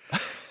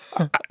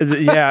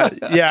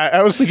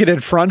 I was thinking in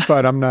front,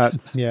 but I'm not.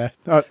 Yeah,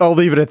 I'll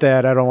leave it at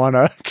that. I don't want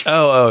to.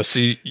 Oh. So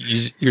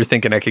you're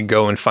thinking I could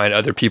go and find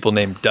other people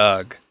named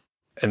Doug,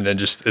 and then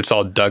just it's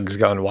all Doug's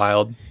Gone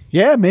Wild?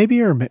 Yeah,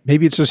 maybe, or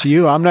maybe it's just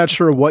you. I'm not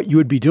sure what you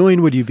would be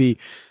doing. Would you be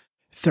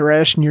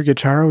thrashing your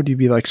guitar? Would you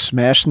be like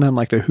smashing them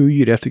like the Who?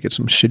 You'd have to get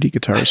some shitty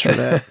guitars for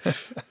that.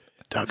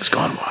 Doug's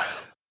Gone Wild.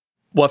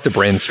 We'll have to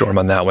brainstorm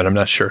on that one. I'm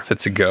not sure if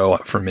it's a go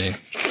for me.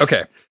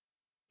 Okay.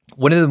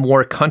 One of the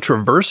more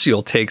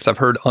controversial takes I've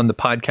heard on the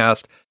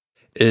podcast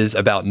is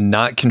about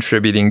not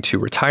contributing to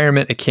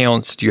retirement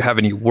accounts. Do you have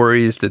any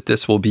worries that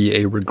this will be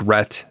a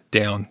regret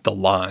down the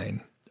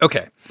line?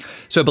 Okay,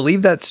 so I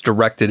believe that's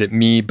directed at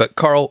me, but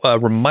Carl,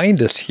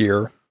 remind us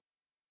here,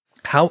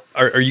 how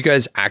are you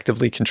guys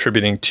actively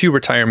contributing to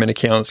retirement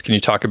accounts? Can you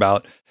talk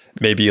about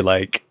maybe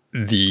like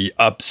the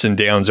ups and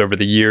downs over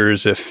the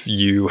years if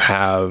you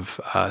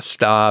have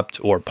stopped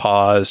or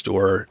paused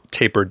or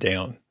tapered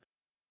down?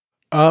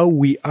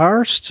 We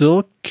are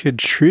still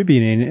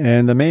contributing,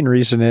 and the main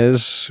reason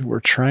is we're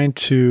trying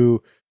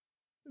to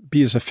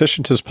be as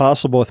efficient as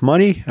possible with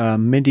money.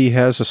 Mindy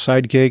has a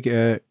side gig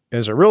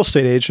as a real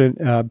estate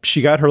agent.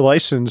 She got her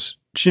license.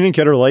 She didn't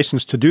get her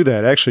license to do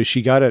that. Actually,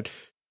 she got it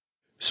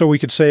so we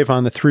could save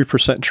on the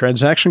 3%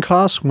 transaction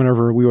costs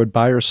whenever we would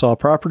buy or sell a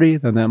property.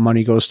 Then that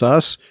money goes to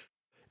us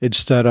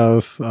instead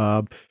of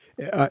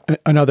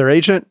another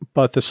agent.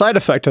 But the side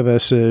effect of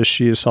this is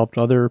she has helped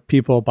other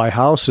people buy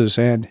houses,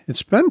 and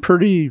it's been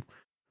pretty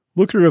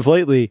lucrative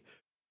lately.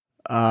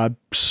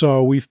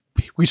 So we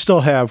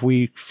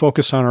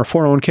focus on our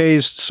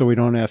 401ks so we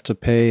don't have to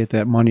pay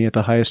that money at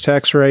the highest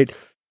tax rate.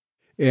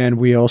 And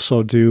we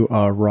also do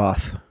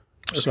Roth.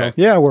 Okay. So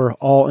yeah, we're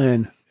all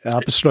in.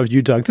 Opposite of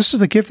you, Doug. This is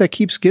the gift that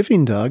keeps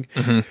giving, Doug.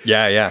 Mm-hmm.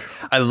 Yeah.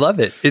 I love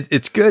it.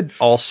 It's good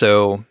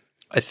also,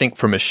 I think,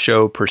 from a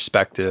show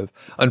perspective.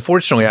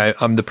 Unfortunately,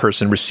 I'm the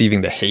person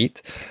receiving the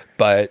hate,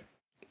 but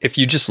if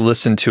you just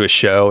listen to a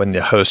show and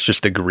the hosts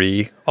just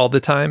agree all the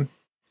time,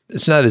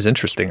 it's not as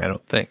interesting, I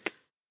don't think.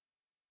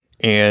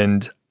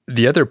 And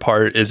the other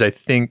part is, I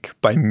think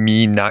by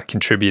me not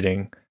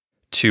contributing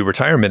to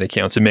retirement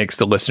accounts, it makes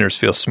the listeners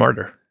feel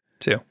smarter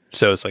too.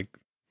 So it's like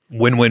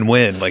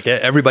win-win-win, like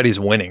everybody's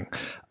winning.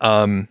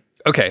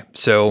 Okay,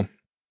 so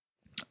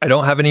I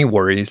don't have any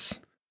worries.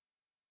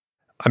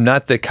 I'm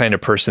not the kind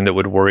of person that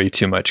would worry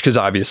too much because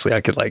obviously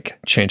I could like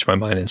change my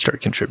mind and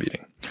start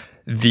contributing.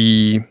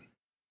 The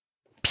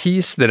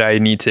piece that I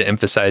need to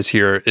emphasize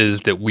here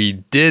is that we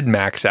did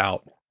max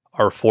out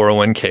our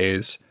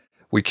 401ks.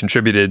 We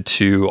contributed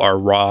to our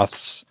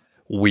Roths.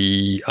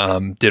 We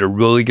did a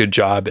really good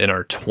job in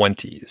our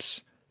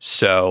 20s.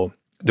 So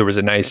there was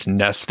a nice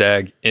nest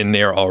egg in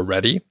there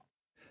already.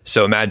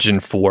 So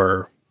imagine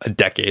for a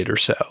decade or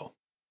so,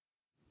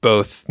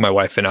 both my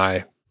wife and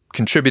I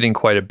contributing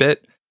quite a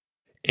bit.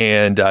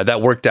 And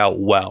that worked out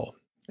well.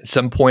 At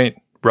some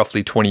point,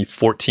 roughly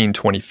 2014,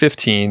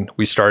 2015,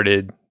 we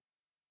started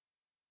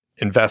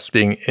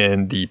investing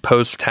in the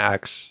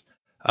post-tax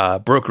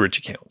brokerage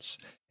accounts.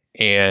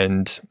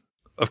 And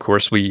of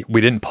course, we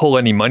didn't pull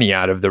any money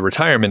out of the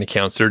retirement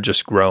accounts. They're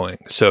just growing.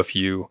 So if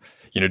you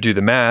do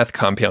the math,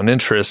 compound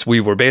interest,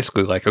 we were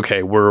basically like,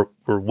 okay, we're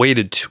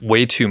weighted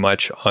way too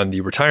much on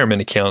the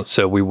retirement account.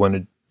 So we want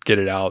to get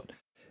it out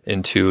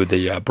into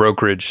the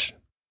brokerage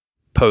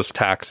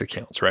post-tax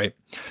accounts, right?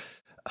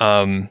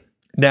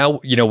 Now,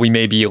 we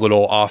may be a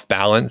little off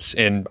balance,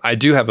 and I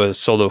do have a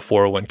solo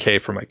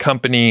 401k for my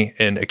company,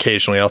 and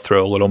occasionally I'll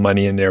throw a little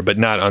money in there, but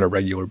not on a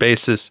regular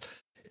basis.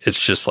 It's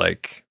just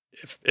like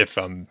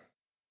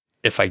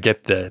if I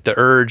get the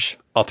urge,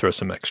 I'll throw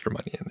some extra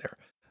money in there.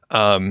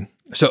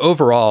 So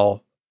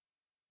overall,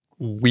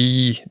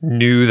 we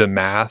knew the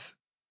math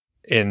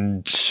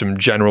in some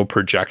general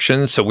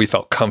projections, so we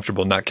felt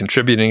comfortable not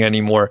contributing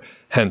anymore,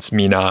 hence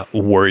me not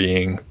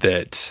worrying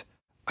that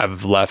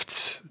I've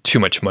left too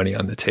much money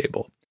on the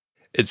table.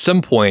 At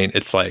some point,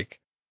 it's like,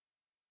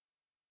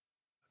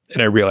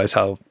 and I realize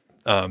how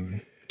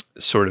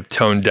sort of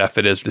tone deaf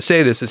it is to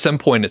say this, at some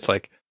point it's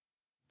like,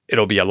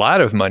 it'll be a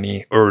lot of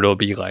money or it'll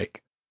be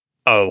like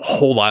a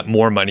whole lot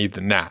more money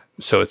than that.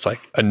 So it's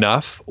like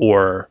enough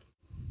or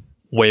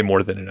way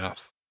more than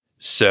enough.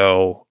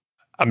 So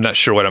I'm not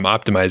sure what I'm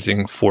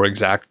optimizing for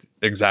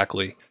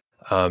exactly,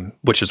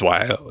 which is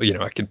why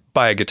I could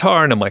buy a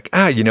guitar and I'm like,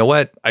 you know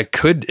what? I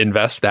could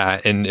invest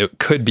that and it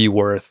could be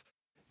worth,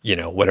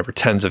 whatever,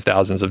 tens of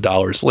thousands of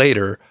dollars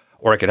later,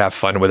 or I could have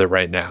fun with it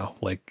right now.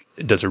 Like,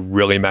 does it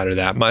really matter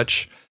that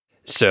much?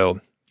 So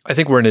I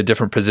think we're in a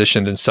different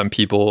position than some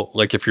people.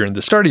 Like, if you're in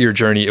the start of your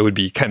journey, it would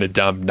be kind of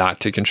dumb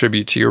not to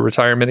contribute to your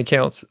retirement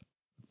accounts,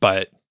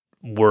 but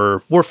we're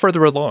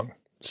further along.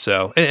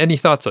 So any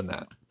thoughts on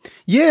that?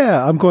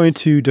 Yeah, I'm going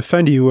to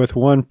defend you with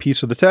one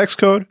piece of the tax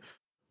code,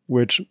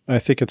 which I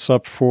think it's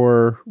up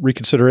for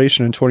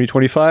reconsideration in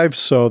 2025.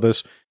 So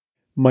this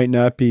might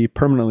not be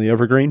permanently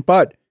evergreen,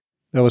 but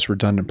that was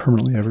redundant,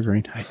 permanently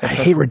evergreen. I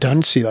hate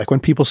redundancy. Like when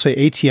people say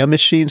ATM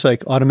machines,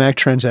 like automatic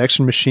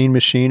transaction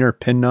machine, or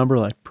PIN number,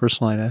 like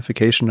personal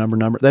identification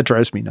number, that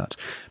drives me nuts.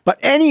 But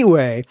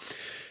anyway,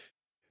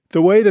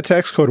 the way the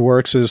tax code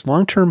works is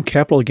long-term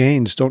capital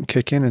gains don't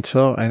kick in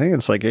until I think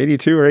it's like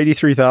 82 or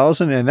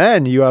 83,000, and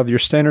then you have your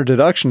standard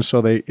deduction.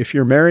 So if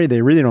you're married,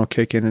 they really don't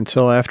kick in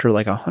until after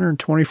like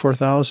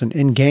 124,000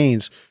 in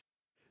gains.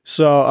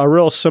 So a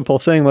real simple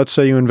thing. Let's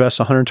say you invest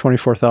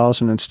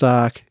 124,000 in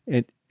stock,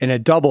 and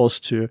it doubles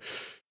to.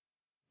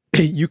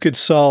 You could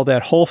sell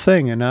that whole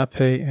thing and not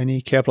pay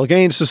any capital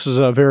gains. This is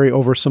a very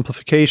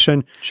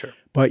oversimplification. Sure,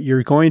 but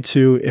you're going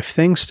to, if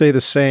things stay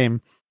the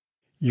same,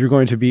 you're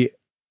going to be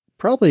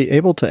probably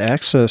able to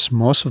access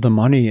most of the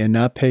money and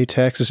not pay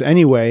taxes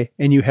anyway,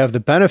 and you have the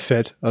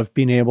benefit of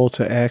being able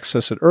to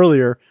access it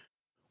earlier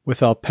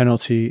without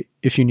penalty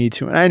if you need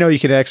to. And I know you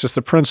could access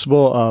the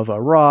principal of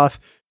a Roth,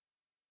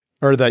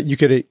 or that you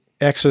could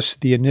access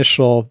the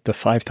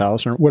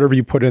 5,000 or whatever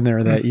you put in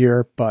there that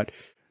year, but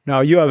now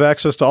you have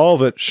access to all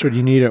of it should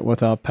you need it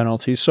without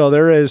penalty. So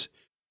there is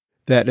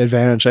that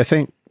advantage. I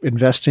think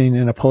investing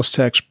in a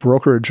post-tax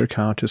brokerage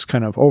account is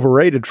kind of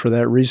overrated for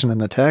that reason in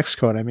the tax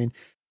code. I mean,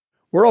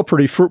 we're all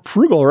pretty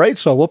frugal, right?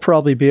 So we'll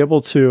probably be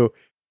able to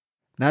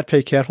not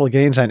pay capital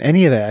gains on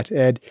any of that.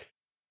 And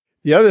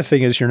the other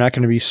thing is you're not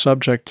going to be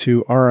subject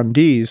to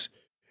RMDs.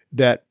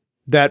 That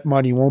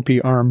money won't be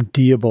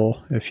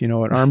RMDable. If you know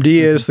what RMD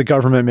is, the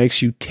government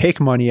makes you take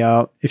money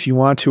out if you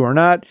want to or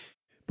not.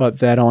 But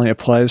that only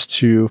applies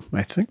to,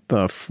 I think,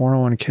 the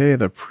 401k,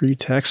 the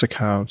pre-tax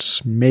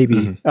accounts, maybe.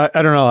 Mm-hmm.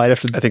 I don't know. I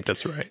think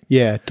that's right.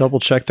 Yeah, double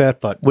check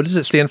that. But what does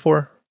it stand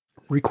for?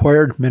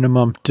 Required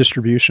minimum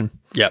distribution.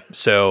 Yep.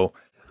 So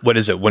what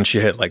is it? Once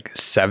you hit like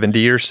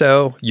 70 or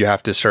so, you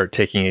have to start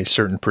taking a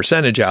certain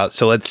percentage out.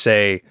 So let's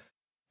say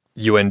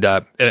you end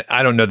up, and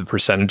I don't know the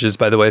percentages,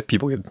 by the way,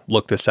 people could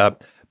look this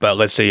up, but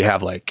let's say you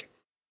have like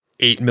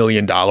 $8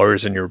 million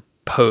in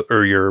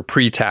your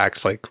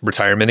pre-tax like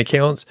retirement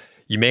accounts,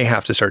 you may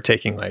have to start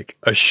taking like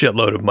a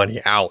shitload of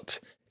money out.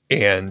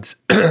 And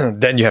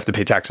then you have to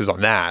pay taxes on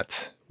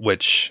that,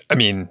 which, I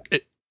mean,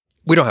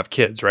 we don't have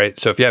kids, right?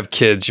 So if you have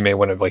kids, you may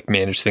want to like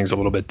manage things a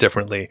little bit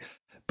differently.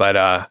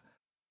 But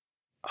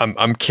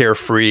I'm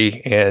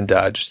carefree and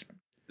just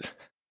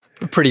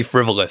pretty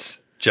frivolous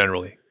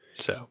generally.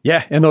 So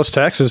yeah, and those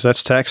taxes,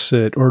 that's tax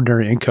at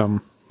ordinary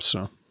income.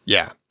 So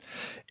yeah,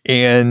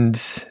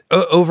 and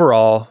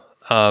overall,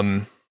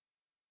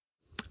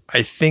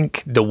 I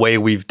think the way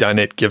we've done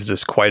it gives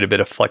us quite a bit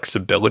of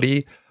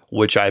flexibility,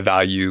 which I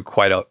value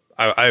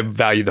I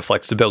value the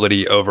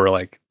flexibility over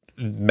like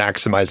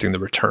maximizing the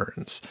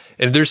returns.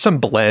 And there's some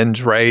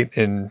blend, right?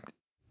 And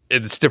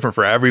it's different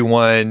for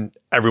everyone.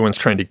 Everyone's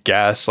trying to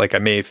guess. Like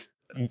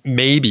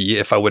maybe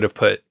if I would have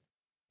put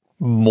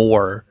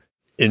more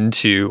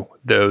into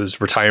those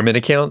retirement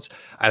accounts,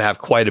 I'd have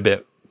quite a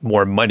bit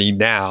more money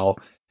now,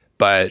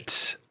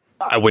 but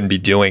I wouldn't be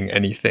doing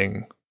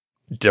anything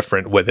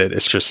different with it.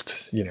 It's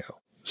just,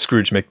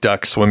 Scrooge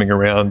McDuck swimming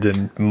around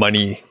in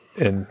money,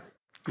 and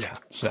yeah,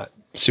 it's not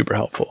super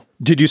helpful.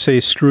 Did you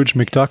say Scrooge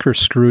McDuck or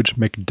Scrooge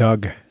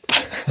McDug?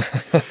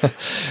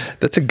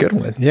 That's a good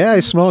one. Yeah, I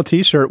smell a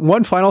t-shirt.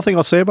 One final thing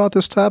I'll say about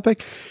this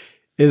topic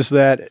is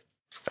that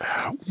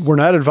we're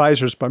not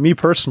advisors, but me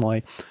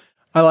personally,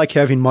 I like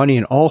having money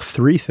in all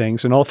three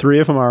things, and all three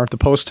of them are the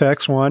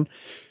post-tax one,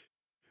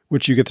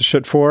 which you get the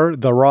shit for,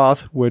 the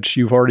Roth, which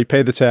you've already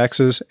paid the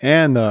taxes,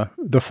 and the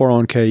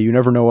 401k. You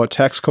never know what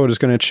tax code is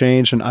going to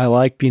change, and I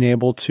like being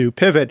able to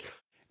pivot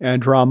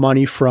and draw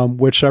money from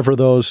whichever of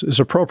those is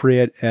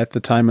appropriate at the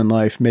time in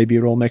life. Maybe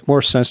it will make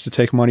more sense to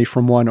take money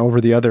from one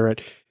over the other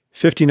at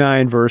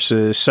 59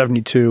 versus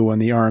 72 when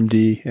the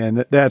RMD,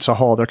 and that's a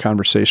whole other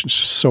conversation,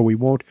 so we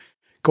won't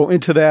go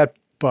into that.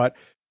 But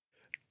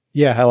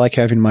Yeah, I like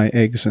having my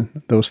eggs in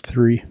those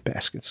 3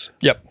 baskets.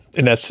 Yep.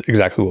 And that's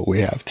exactly what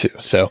we have too.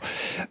 So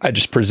I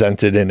just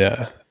present it in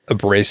a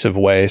abrasive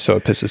way so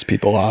it pisses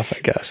people off, I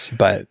guess.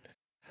 But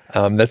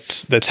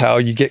that's how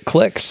you get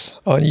clicks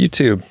on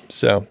YouTube.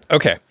 So,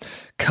 okay.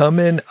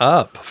 Coming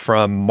up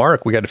from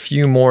Mark, we got a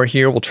few more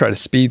here. We'll try to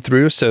speed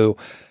through. So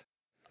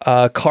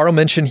Carl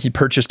mentioned he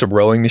purchased a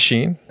rowing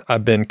machine.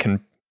 I've been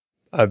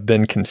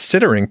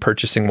considering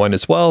purchasing one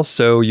as well.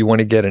 So you want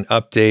to get an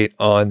update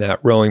on that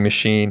rowing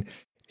machine,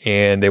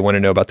 and they want to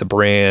know about the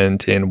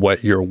brand and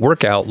what your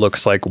workout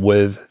looks like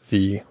with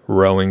the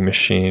rowing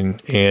machine.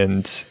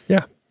 And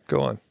yeah,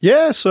 go on.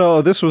 Yeah,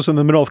 so this was in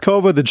the middle of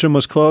COVID. The gym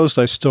was closed.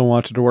 I still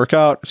wanted to work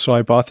out, so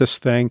I bought this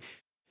thing.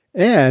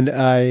 And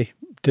I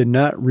did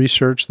not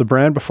research the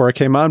brand before I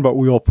came on, but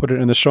we will put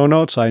it in the show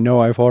notes. I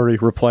know I've already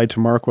replied to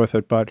Mark with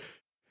it, but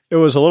it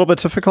was a little bit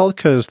difficult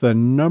because the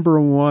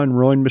number one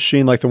rowing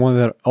machine, like the one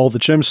that all the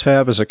gyms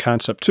have, is a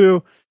Concept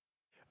 2.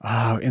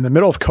 In the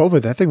middle of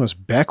COVID, that thing was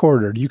back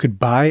ordered. You could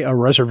buy a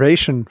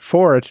reservation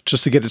for it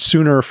just to get it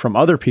sooner from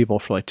other people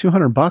for like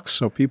 $200.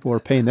 So people were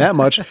paying that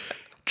much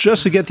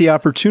just to get the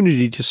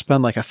opportunity to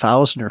spend like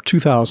 $1,000 or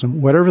 $2,000,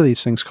 whatever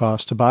these things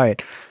cost, to buy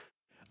it.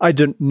 I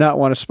did not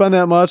want to spend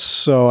that much,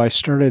 so I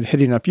started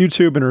hitting up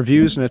YouTube and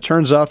reviews, and it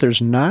turns out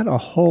there's not a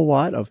whole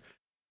lot of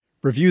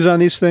reviews on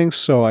these things.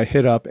 So I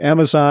hit up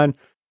Amazon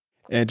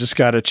and just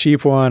got a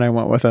cheap one. I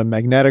went with a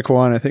magnetic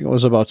one. I think it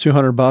was about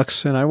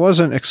 $200, and I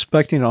wasn't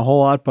expecting a whole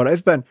lot, but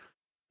I've been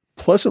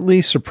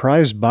pleasantly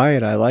surprised by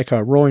it. I like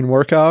a rowing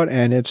workout,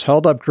 and it's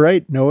held up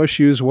great. No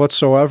issues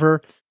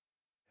whatsoever.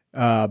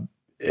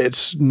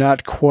 It's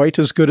not quite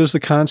as good as the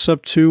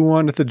Concept 2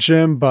 one at the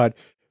gym, but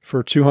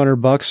for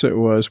 $200, it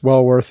was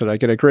well worth it. I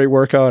get a great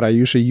workout. I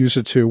usually use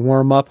it to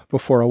warm up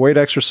before a weight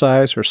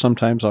exercise, or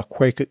sometimes I'll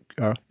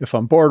if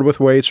I'm bored with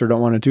weights or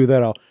don't want to do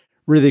that, I'll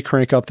really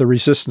crank up the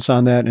resistance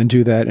on that and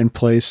do that in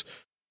place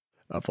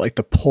of like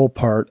the pull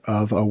part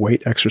of a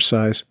weight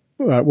exercise.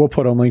 We'll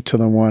put a link to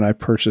the one I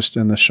purchased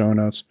in the show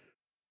notes.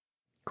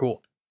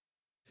 Cool.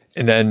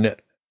 And then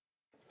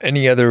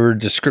any other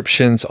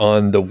descriptions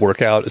on the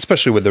workout,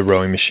 especially with the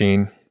rowing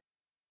machine?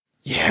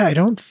 Yeah, I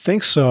don't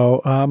think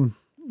so.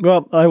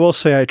 Well, I will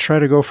say I try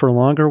to go for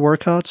longer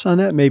workouts on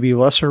that, maybe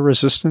lesser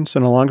resistance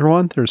in a longer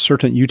one. There's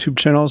certain YouTube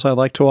channels I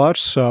like to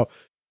watch, so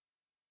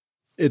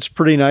it's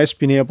pretty nice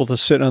being able to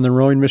sit on the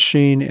rowing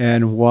machine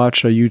and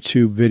watch a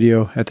YouTube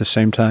video at the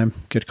same time.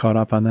 Get caught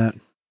up on that.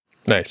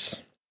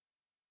 Nice.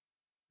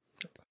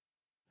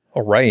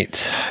 All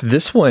right.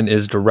 This one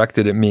is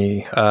directed at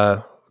me.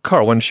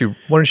 Carl, why don't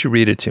you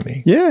read it to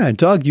me? Yeah,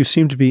 Doug, you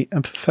seem to be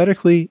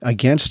emphatically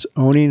against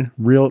owning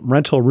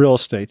rental real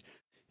estate.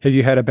 Have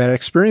you had a bad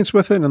experience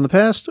with it in the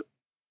past?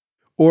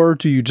 Or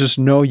do you just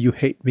know you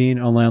hate being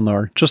a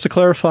landlord? Just to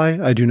clarify,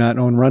 I do not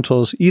own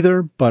rentals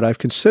either, but I've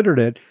considered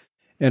it,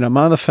 and I'm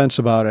on the fence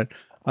about it.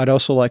 I'd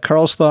also like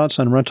Carl's thoughts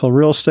on rental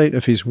real estate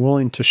if he's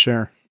willing to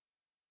share.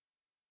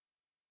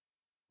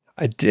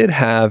 I did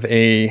have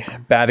a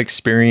bad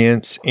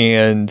experience,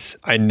 and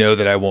I know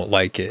that I won't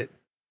like it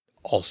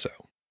also.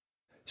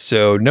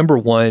 So number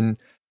one,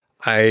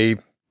 I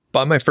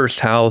bought my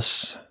first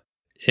house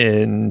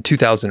in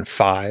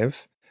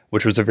 2005,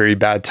 which was a very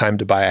bad time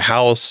to buy a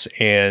house.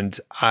 And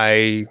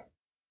I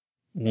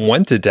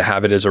wanted to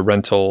have it as a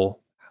rental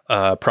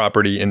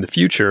property in the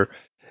future.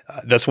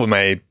 That's what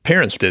my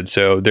parents did.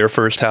 So their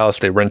first house,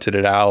 they rented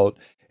it out,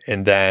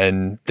 and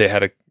then they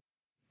had a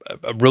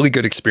really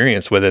good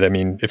experience with it. I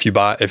mean, if you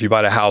bought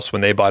a house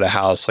when they bought a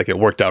house, like it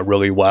worked out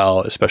really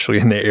well, especially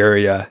in the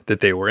area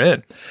that they were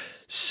in.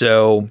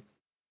 So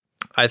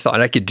I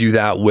thought I could do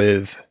that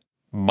with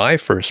my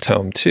first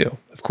home too.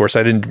 Of course,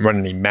 I didn't run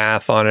any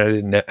math on it. I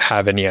didn't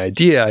have any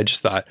idea. I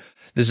just thought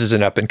this is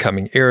an up and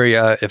coming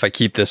area. If I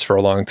keep this for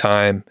a long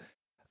time,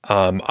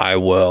 I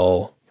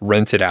will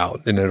rent it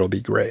out and it'll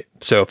be great.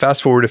 So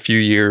fast forward a few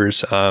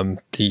years,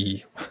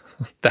 the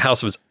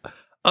house was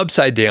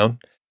upside down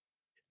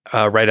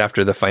right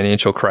after the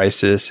financial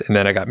crisis. And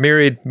then I got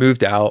married,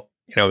 moved out,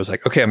 and I was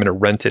like, okay, I'm going to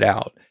rent it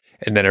out.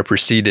 And then I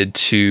proceeded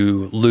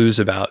to lose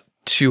about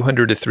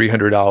 $200 to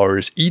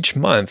 $300 each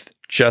month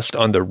just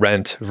on the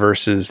rent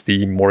versus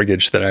the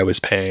mortgage that I was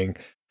paying,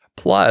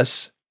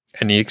 plus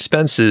any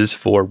expenses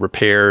for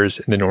repairs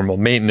and the normal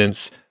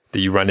maintenance that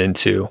you run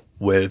into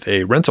with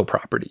a rental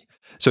property.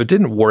 So it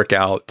didn't work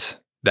out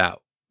that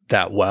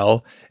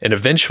well. And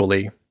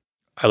eventually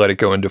I let it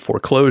go into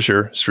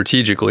foreclosure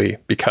strategically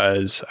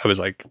because I was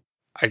like,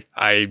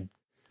 I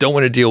don't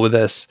want to deal with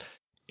this,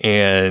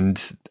 and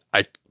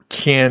I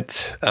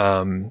can't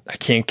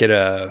get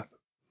a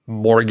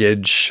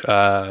mortgage.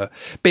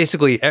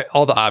 Basically,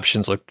 all the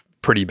options looked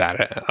pretty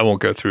bad. I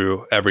won't go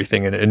through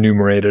everything and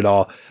enumerate it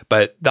all,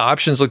 but the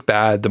options looked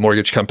bad. The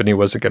mortgage company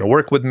wasn't going to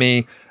work with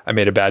me. I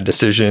made a bad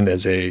decision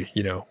as a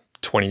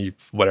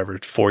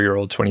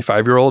 4-year-old,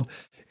 25-year-old,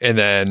 and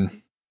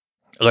then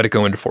I let it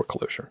go into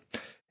foreclosure.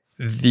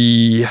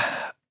 The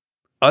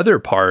other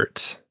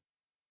part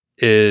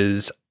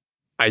is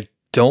I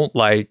don't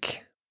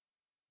like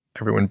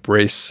everyone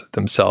brace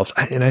themselves.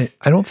 And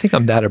I don't think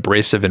I'm that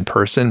abrasive in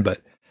person,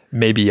 but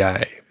maybe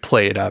I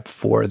play it up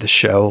for the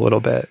show a little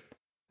bit,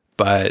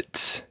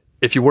 but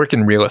if you work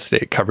in real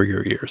estate, cover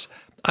your ears.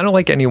 I don't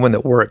like anyone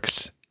that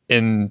works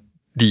in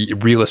the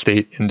real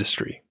estate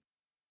industry.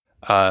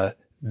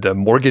 The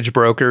mortgage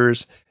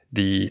brokers,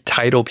 the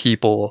title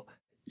people,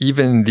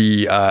 even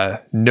the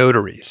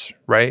notaries,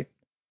 right?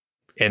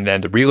 And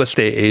then the real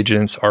estate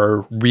agents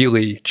are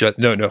really just,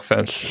 no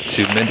offense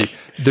to Mindy,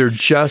 they're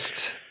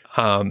just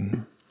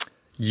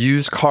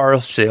used car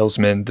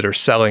salesmen that are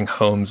selling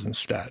homes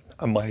instead.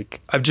 I'm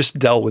like, I've just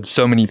dealt with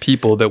so many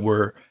people that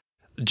were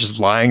just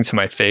lying to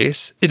my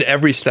face in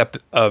every step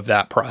of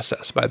that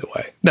process, by the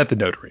way. Not the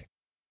notary.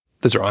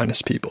 Those are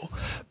honest people.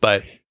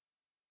 But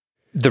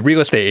the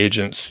real estate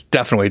agents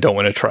definitely don't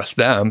want to trust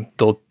them.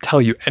 They'll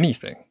tell you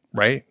anything,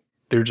 right?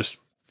 They're just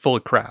full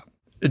of crap.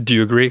 Do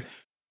you agree?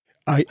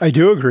 I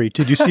do agree.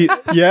 Did you see?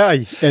 Yeah.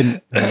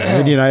 And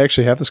Mindy and I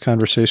actually have this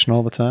conversation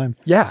all the time.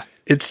 Yeah.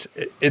 It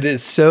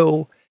is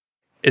so,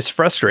 it's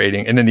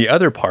frustrating. And then the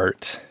other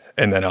part,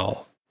 and then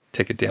I'll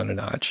take it down a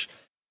notch,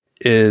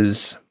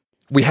 is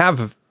we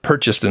have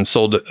purchased and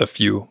sold a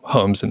few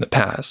homes in the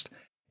past.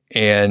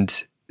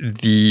 And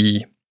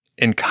the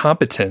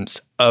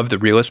incompetence of the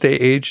real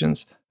estate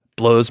agents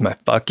blows my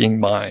fucking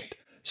mind.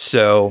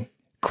 So,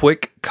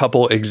 quick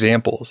couple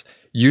examples.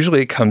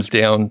 Usually it comes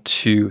down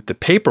to the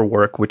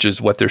paperwork, which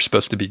is what they're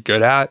supposed to be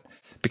good at,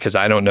 because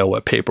I don't know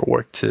what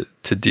paperwork to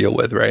deal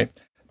with, right?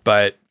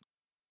 But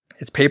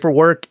it's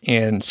paperwork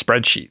and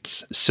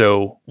spreadsheets.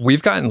 So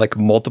we've gotten like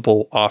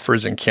multiple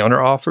offers and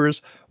counter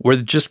offers where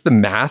just the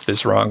math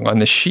is wrong on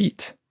the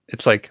sheet.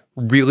 It's like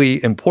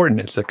really important.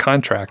 It's a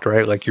contract,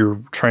 right? Like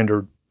you're trying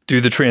to do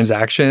the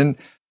transaction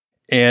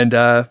and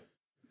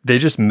they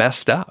just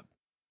messed up.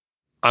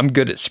 I'm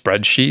good at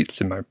spreadsheets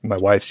and my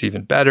wife's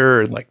even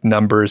better and like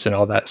numbers and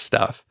all that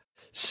stuff.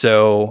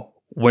 So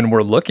when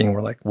we're looking,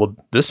 we're like, well,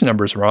 this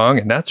number's wrong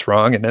and that's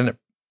wrong. And then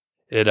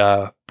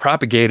it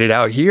propagated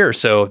out here.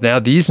 So now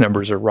these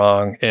numbers are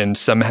wrong. And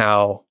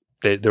somehow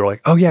they're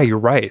like, oh yeah, you're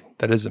right.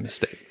 That is a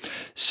mistake.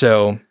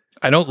 So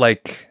I don't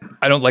like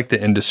the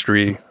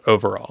industry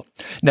overall.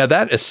 Now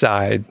that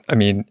aside, I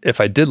mean, if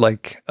I did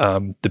like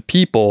the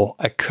people,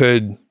 I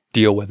could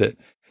deal with it.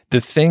 The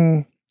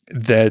thing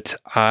that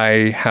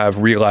I have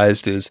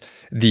realized is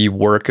the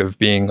work of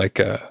being like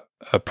a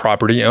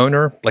property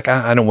owner. Like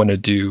I don't want to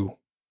do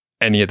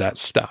any of that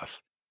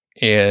stuff.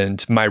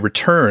 And my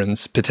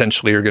returns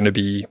potentially are going to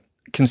be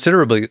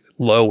considerably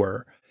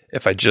lower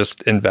if I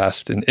just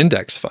invest in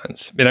index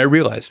funds. And I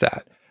realize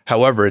that.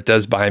 However, it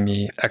does buy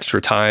me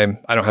extra time.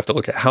 I don't have to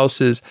look at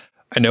houses.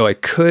 I know I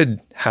could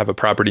have a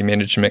property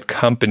management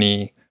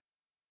company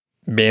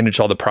manage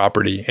all the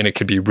property and it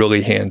could be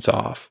really hands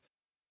off.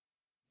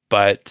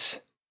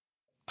 But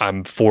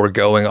I'm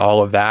foregoing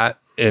all of that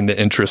in the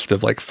interest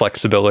of like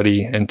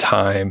flexibility and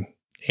time,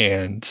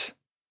 and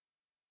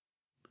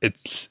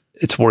it's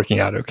working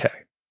out okay.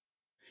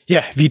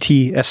 Yeah,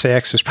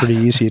 VTSAX is pretty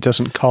easy. It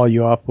doesn't call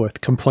you up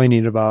with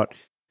complaining about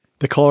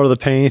the color of the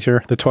paint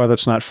or the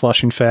toilet's not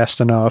flushing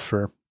fast enough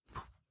or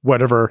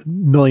whatever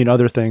million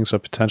other things a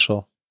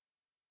potential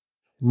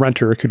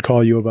renter could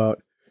call you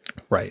about.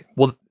 Right.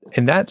 Well,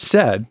 and that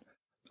said,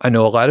 I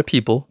know a lot of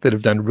people that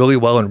have done really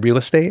well in real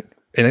estate.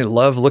 And they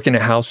love looking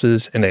at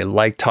houses and they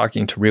like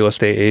talking to real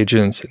estate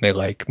agents and they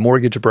like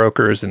mortgage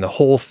brokers and the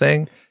whole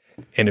thing.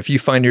 And if you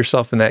find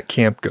yourself in that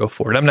camp, go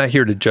for it. I'm not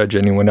here to judge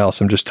anyone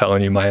else. I'm just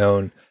telling you my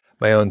own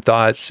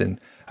thoughts.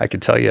 And I can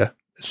tell you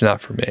it's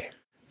not for me.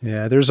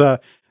 Yeah, there's a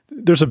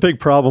big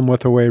problem with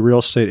the way real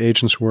estate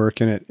agents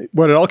work. And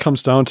what it all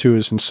comes down to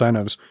is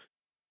incentives.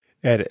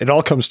 And it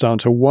all comes down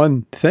to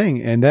one thing.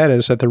 And that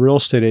is that the real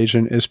estate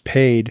agent is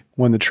paid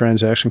when the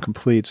transaction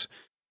completes.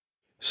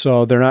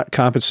 So they're not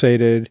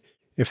compensated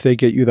if they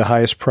get you the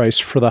highest price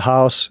for the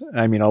house.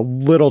 I mean, a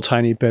little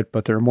tiny bit,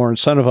 but they're more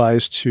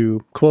incentivized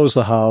to close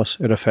the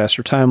house at a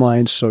faster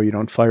timeline so you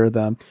don't fire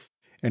them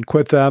and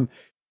quit them.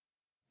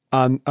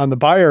 On the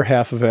buyer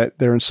half of it,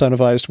 they're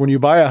incentivized when you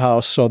buy a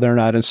house, so they're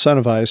not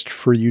incentivized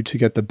for you to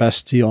get the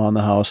best deal on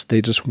the house.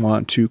 They just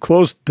want to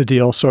close the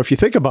deal. So if you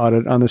think about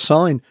it, on the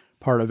selling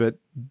part of it,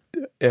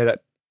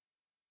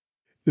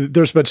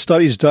 there's been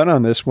studies done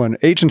on this. When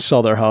agents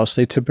sell their house,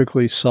 they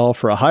typically sell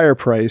for a higher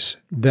price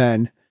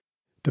than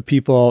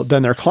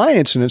their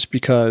clients. And it's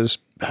because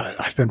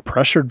I've been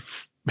pressured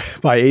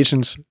by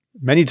agents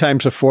many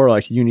times before,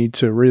 like, you need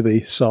to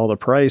really sell the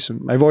price.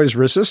 And I've always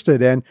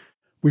resisted. And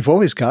we've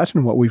always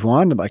gotten what we've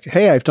wanted. Like,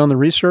 hey, I've done the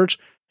research.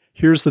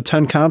 Here's the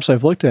 10 comps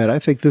I've looked at. I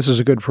think this is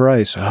a good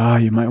price.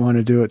 You might want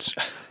to do it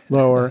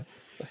lower.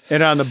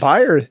 And on the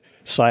buyer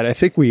side, I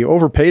think we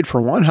overpaid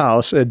for one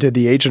house. Did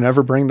the agent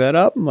ever bring that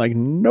up? I'm like,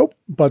 nope.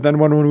 But then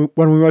when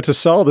we went to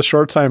sell the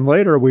short time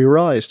later, we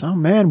realized, oh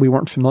man, we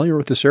weren't familiar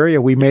with this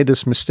area. We made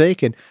this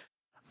mistake. And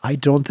I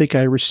don't think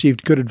I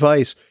received good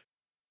advice.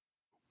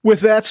 With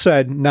that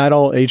said, not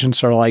all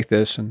agents are like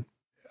this. And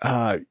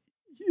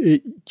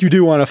you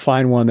do want to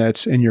find one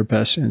that's in your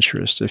best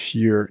interest. If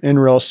you're in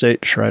real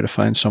estate, try to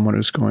find someone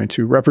who's going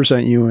to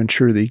represent you and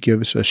truly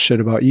gives a shit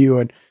about you,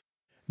 and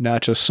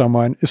not just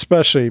someone,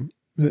 especially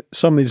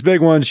some of these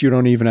big ones, you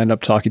don't even end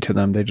up talking to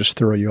them. They just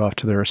throw you off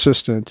to their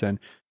assistant, and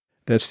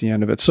that's the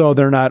end of it. So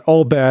they're not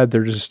all bad.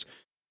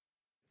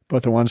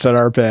 But the ones that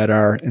are bad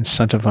are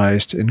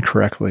incentivized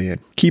incorrectly,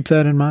 and keep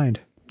that in mind.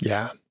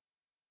 Yeah.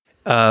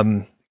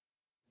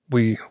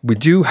 We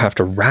do have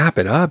to wrap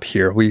it up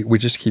here. We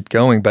just keep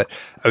going, but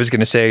I was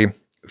going to say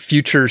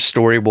future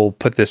story. We'll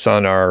put this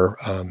on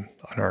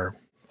our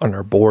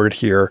board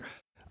here.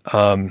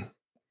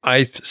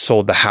 I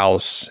sold the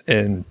house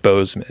in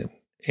Bozeman,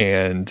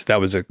 and that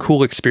was a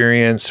cool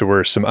experience. There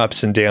were some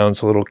ups and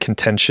downs, a little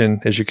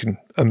contention, as you can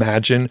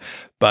imagine,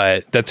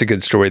 but that's a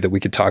good story that we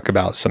could talk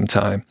about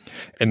sometime.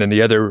 And then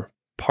the other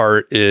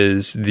part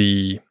is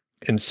the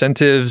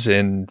incentives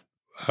and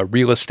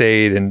real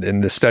estate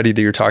and the study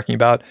that you're talking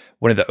about.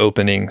 One of the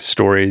opening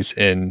stories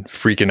in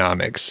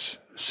Freakonomics.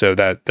 So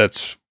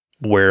that's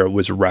where it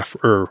was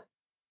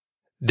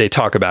they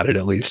talk about it,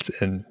 at least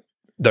in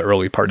the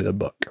early part of the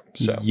book.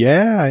 So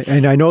yeah,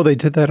 and I know they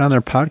did that on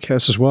their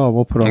podcast as well.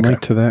 We'll put a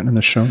link to that in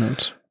the show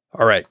notes.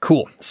 All right,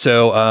 cool.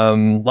 So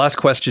last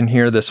question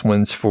here. This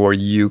one's for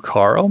you,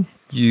 Carl.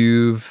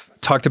 You've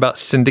talked about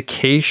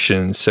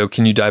syndication. So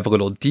can you dive a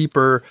little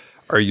deeper?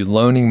 Are you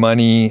loaning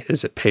money?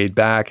 Is it paid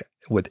back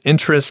with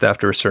interest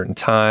after a certain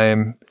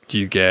time? Do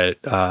you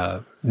get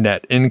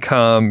net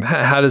income?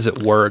 How does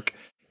it work?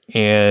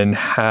 And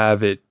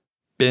has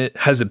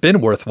it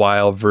been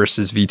worthwhile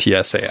versus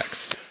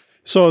VTSAX?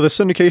 So the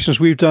syndications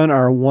we've done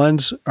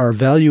are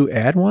value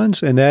add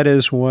ones, and that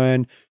is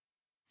when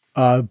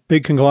a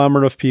big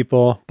conglomerate of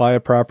people buy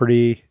a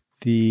property,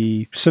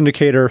 the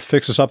syndicator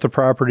fixes up the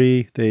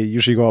property, they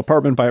usually go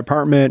apartment by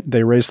apartment,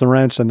 they raise the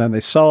rents, and then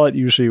they sell it,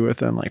 usually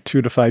within like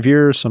 2 to 5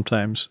 years,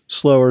 sometimes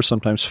slower,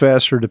 sometimes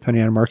faster,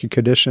 depending on market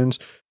conditions.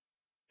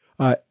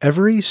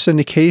 Every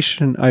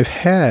syndication I've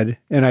had,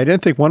 and I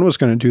didn't think one was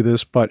going to do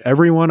this, but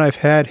every one I've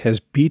had has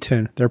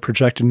beaten their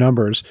projected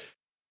numbers.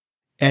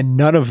 And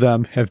none of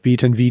them have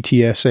beaten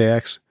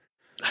VTSAX.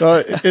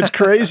 It's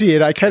crazy.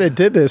 And I kind of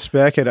did this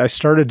I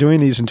started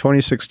doing these in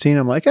 2016.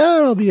 I'm like,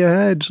 it'll be a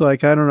hedge.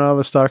 Like, I don't know,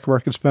 the stock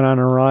market's been on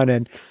a run,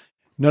 and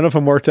none of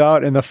them worked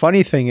out. And the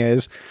funny thing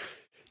is,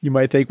 you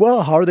might think,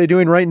 well, how are they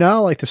doing right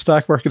now? Like, the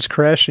stock market's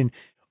crashing.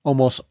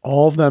 Almost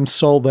all of them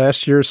sold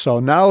last year. So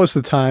now is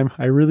the time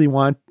I really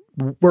want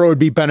where it would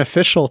be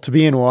beneficial to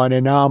be in one.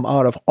 And now I'm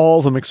out of all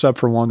of them except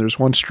for one. There's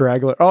one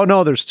straggler. Oh,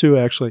 no, there's two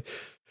actually.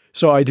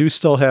 So I do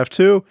still have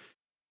two.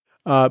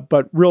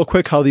 But real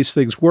quick, how these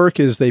things work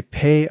is they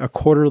pay a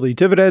quarterly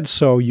dividend.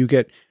 So you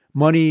get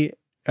money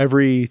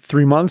every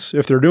 3 months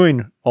if they're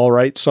doing all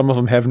right. Some of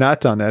them have not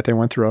done that. They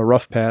went through a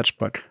rough patch,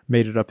 but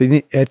made it up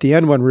at the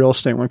end when real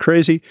estate went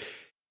crazy.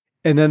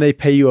 And then they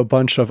pay you a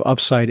bunch of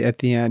upside at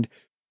the end.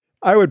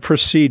 I would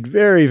proceed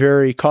very,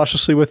 very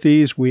cautiously with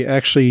these. We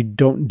actually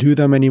don't do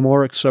them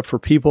anymore except for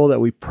people that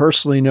we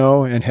personally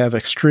know and have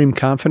extreme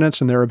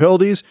confidence in their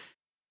abilities.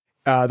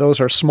 Those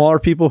are smaller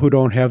people who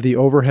don't have the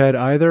overhead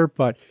either,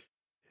 but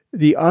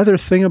the other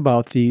thing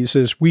about these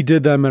is we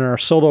did them in our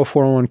solo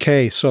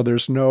 401k, so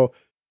there's no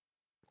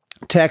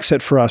tax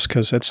hit for us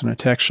because that's a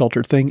tax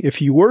sheltered thing.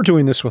 If you were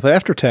doing this with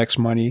after-tax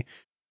money,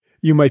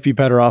 you might be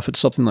better off at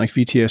something like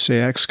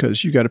VTSAX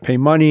because you got to pay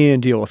money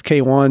and deal with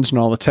K1s and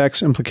all the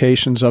tax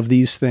implications of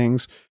these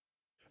things,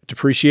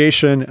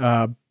 depreciation.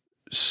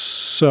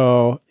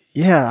 So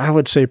yeah, I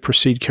would say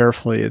proceed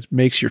carefully. It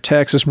makes your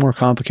taxes more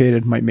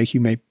complicated, might make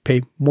you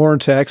pay more in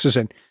taxes,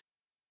 and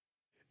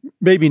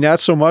maybe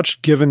not so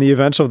much given the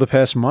events of the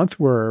past month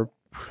where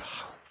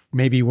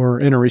maybe we're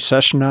in a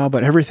recession now,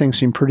 but everything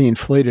seemed pretty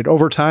inflated.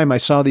 Over time, I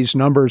saw these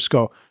numbers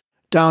go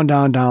down,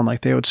 down, down.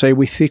 Like they would say,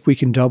 we think we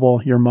can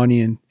double your money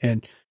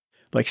in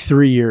like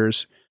 3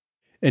 years.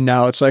 And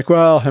now it's like,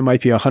 well, it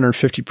might be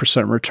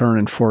 150% return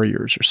in 4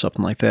 years or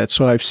something like that.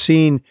 So I've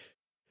seen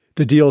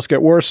the deals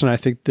get worse. And I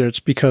think that's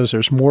because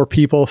there's more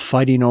people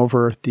fighting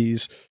over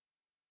these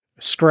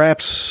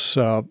scraps.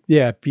 So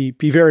yeah, be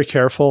very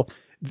careful.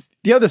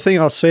 The other thing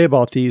I'll say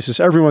about these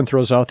is everyone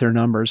throws out their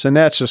numbers, and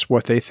that's just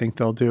what they think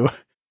they'll do.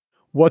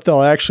 What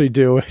they'll actually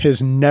do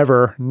is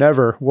never,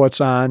 never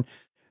what's on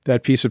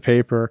that piece of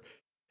paper.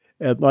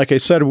 And like I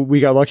said,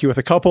 we got lucky with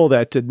a couple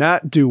that did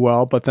not do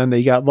well, but then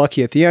they got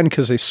lucky at the end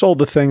because they sold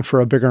the thing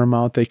for a bigger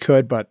amount they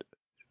could, but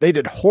they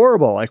did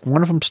horrible. Like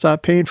one of them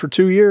stopped paying for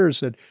 2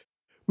 years, and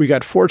we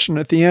got fortunate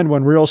at the end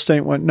when real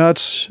estate went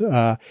nuts.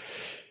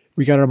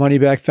 We got our money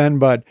back then,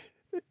 but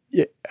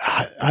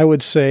I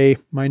would say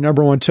my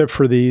number one tip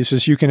for these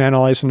is you can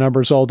analyze the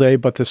numbers all day,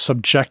 but the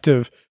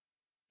subjective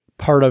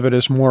part of it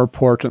is more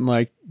important.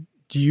 Like,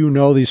 do you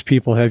know these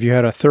people? Have you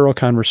had a thorough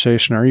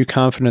conversation? Are you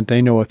confident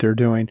they know what they're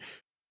doing?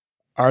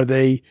 Are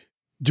they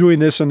doing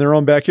this in their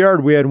own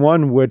backyard? We had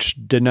one which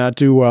did not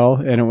do well,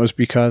 and it was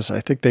because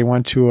I think they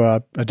went to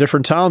a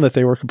different town that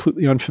they were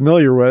completely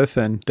unfamiliar with,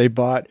 and they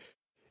bought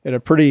in a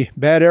pretty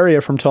bad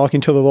area from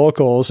talking to the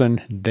locals, and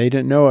they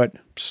didn't know it.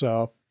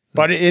 So,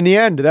 but in the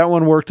end, that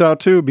one worked out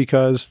too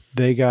because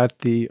they got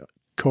the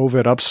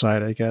COVID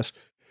upside, I guess.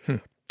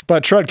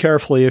 But tread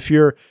carefully. If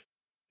you're,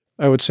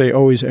 I would say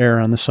always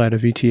err on the side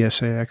of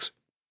VTSAX.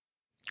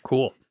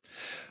 Cool.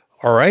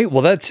 All right.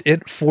 Well, that's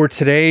it for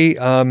today.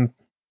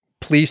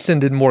 Please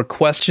send in more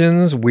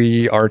questions.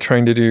 We are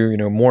trying to do,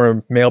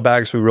 more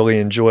mailbags. We really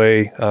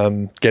enjoy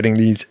getting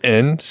these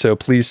in. So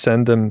please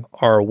send them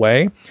our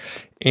way.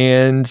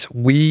 And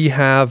we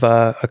have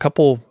a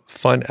couple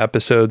fun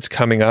episodes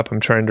coming up. I'm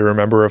trying to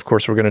remember. Of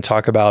course, we're going to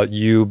talk about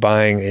you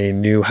buying a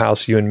new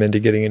house, you and Mindy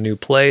getting a new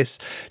place.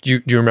 Do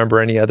you remember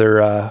any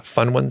other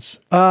fun ones?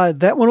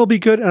 That one will be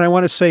good. And I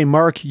want to say,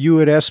 Mark, you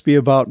had asked me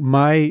about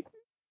my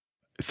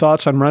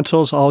thoughts on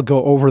rentals. I'll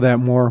go over that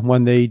more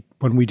when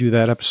we do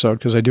that episode,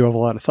 because I do have a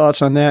lot of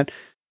thoughts on that.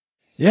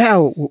 Yeah.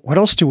 What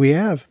else do we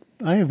have?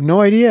 I have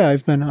no idea.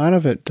 I've been out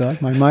of it, Doug.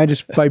 My mind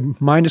is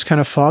kind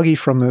of foggy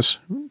from this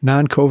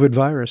non-COVID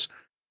virus.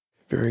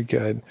 Very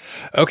good.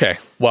 Okay.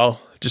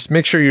 Well, just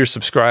make sure you're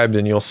subscribed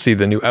and you'll see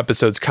the new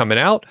episodes coming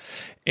out,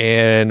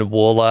 and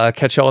we'll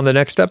catch y'all in the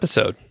next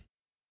episode.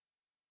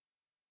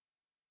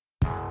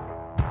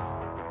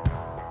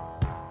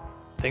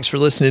 Thanks for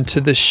listening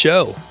to the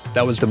show.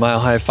 That was the Mile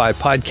High 5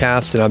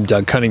 podcast, and I'm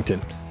Doug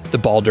Cunnington, the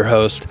Balder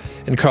host,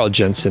 and Carl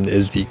Jensen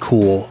is the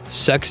cool,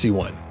 sexy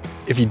one.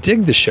 If you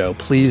dig the show,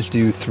 please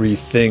do 3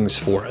 things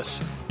for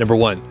us. Number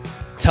 1,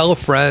 tell a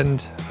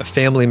friend, a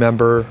family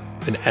member,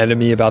 an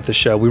enemy about the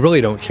show. We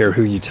really don't care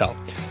who you tell.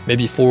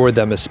 Maybe forward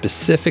them a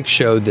specific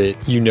show that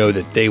you know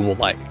that they will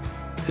like.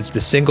 It's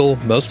the single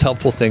most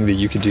helpful thing that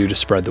you can do to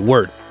spread the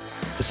word.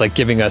 It's like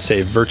giving us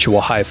a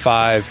virtual high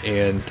five,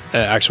 and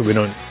actually we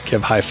don't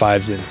give high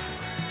fives in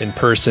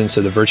person,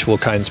 so the virtual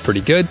kind's pretty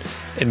good.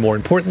 And more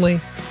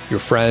importantly, your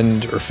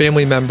friend or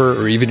family member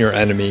or even your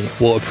enemy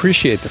will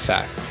appreciate the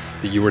fact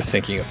that you were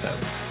thinking of them.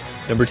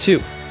 Number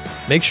 2,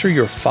 make sure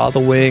you're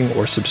following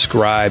or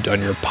subscribed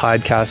on your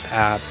podcast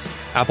app,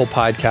 Apple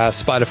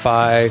Podcasts,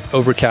 Spotify,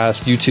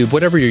 Overcast, YouTube,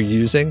 whatever you're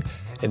using,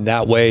 and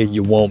that way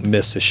you won't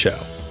miss a show.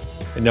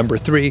 And number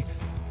 3,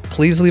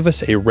 please leave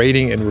us a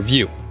rating and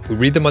review. We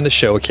read them on the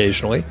show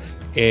occasionally,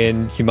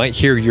 and you might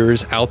hear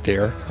yours out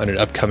there on an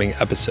upcoming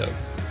episode.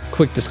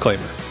 Quick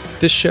disclaimer,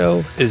 this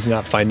show is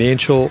not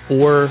financial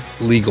or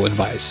legal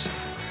advice.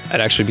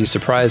 I'd actually be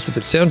surprised if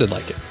it sounded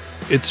like it.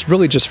 It's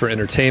really just for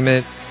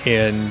entertainment,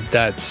 and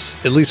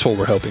that's at least what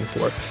we're hoping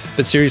for.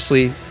 But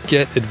seriously,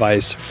 get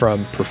advice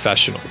from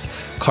professionals.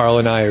 Carl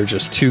and I are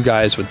just 2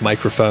 guys with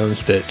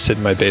microphones that sit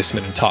in my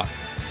basement and talk.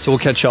 So we'll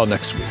catch y'all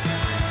next week.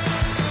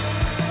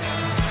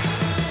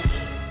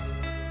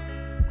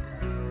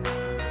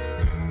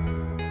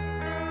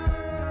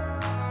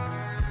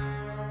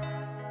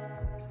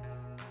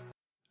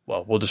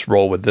 Well, we'll just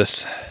roll with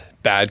this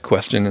bad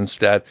question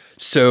instead.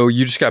 So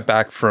you just got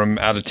back from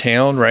out of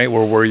town, right?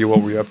 Where were you?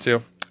 What were you up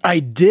to?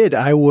 I did.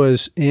 I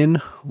was in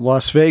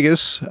Las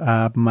Vegas.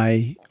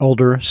 My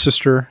older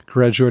sister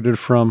graduated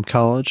from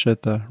college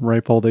at the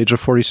ripe old age of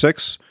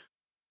 46.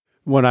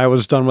 When I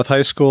was done with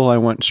high school, I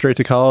went straight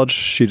to college.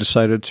 She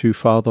decided to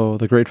follow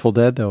the Grateful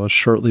Dead. That was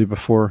shortly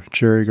before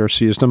Jerry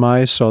Garcia's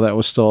demise, so that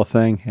was still a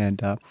thing.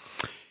 And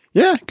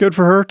yeah, good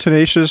for her.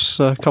 Tenacious.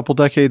 A couple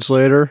decades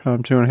later,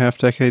 2.5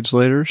 decades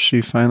later, she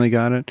finally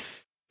got it.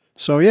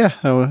 So yeah,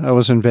 I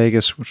was in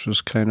Vegas, which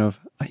was kind of,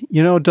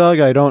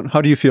 Doug,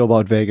 how do you feel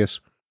about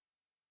Vegas?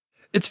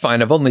 It's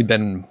fine. I've only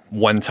been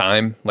one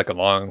time, like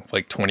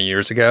 20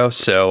 years ago.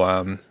 So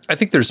I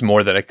think there's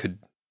more that I could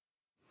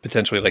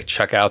potentially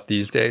check out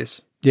these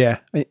days. Yeah.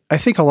 I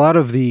think a lot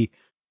of the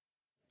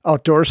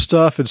outdoor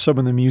stuff and some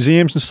of the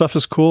museums and stuff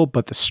is cool,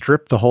 but the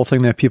Strip, the whole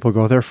thing that people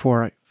go there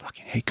for, I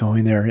fucking hate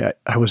going there.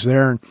 I was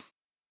there.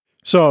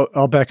 So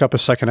I'll back up a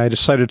second. I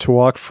decided to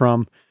walk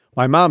from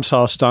my mom's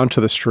house down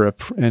to the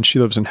Strip, and she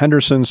lives in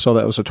Henderson, so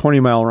that was a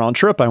 20-mile round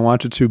trip. I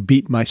wanted to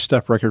beat my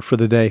step record for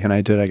the day, and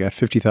I did. I got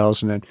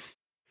 50,000 in.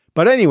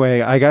 But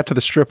anyway, I got to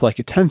the Strip at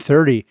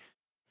 10:30,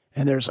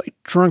 and there's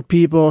drunk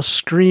people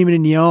screaming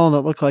and yelling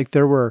that looked like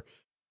there were,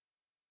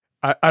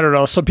 I don't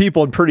know, some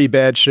people in pretty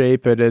bad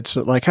shape, and it's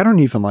I don't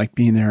even like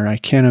being there. I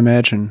can't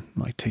imagine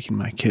taking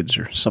my kids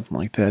or something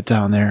like that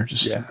down there.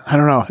 I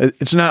don't know.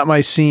 It's not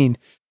my scene.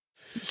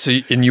 So,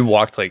 and you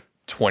walked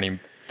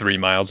 23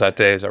 miles that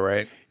day, is that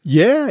right?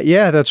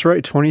 Yeah, that's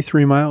right.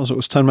 23 miles. It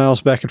was 10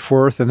 miles back and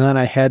forth. And then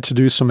I had to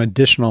do some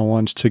additional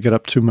ones to get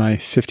up to my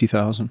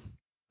 50,000.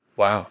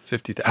 Wow.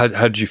 50. How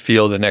did you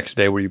feel the next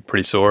day? Were you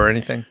pretty sore or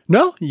anything?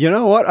 No, you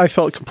know what? I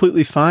felt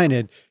completely fine.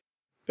 And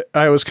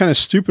I was kind of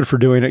stupid for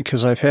doing it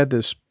because I've had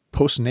this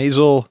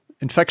post-nasal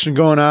infection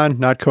going on,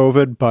 not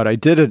COVID, but I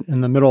did it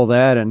in the middle of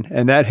that.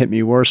 And that hit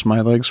me worse.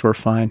 My legs were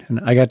fine. And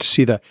I got to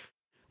see the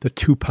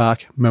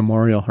Tupac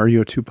memorial. Are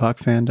you a Tupac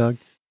fan, Doug?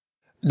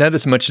 Not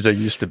as much as I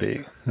used to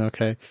be.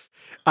 Okay.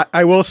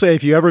 I will say,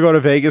 if you ever go to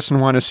Vegas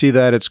and want to see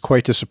that, it's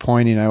quite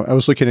disappointing. I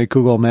was looking at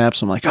Google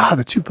Maps. I'm like,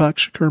 the Tupac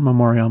Shakur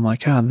Memorial. I'm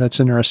like, that's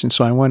interesting.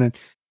 So I went and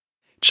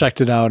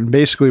checked it out. And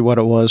basically what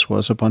it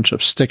was a bunch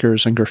of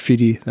stickers and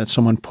graffiti that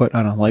someone put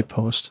on a light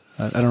post.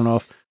 I don't know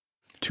if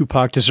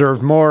Tupac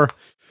deserved more,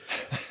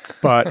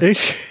 but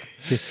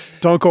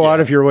don't go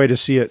out of your way to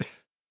see it.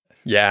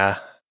 Yeah.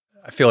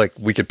 I feel like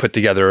we could put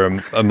together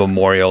a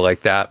memorial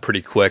like that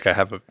pretty quick. I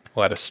have a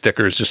lot of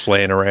stickers just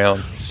laying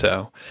around.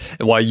 So,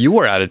 and while you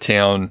were out of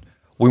town,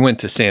 we went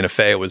to Santa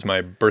Fe. It was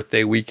my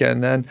birthday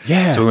weekend then.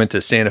 Yeah. So we went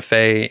to Santa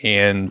Fe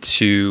and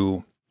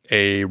to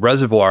a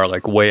reservoir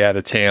like way out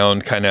of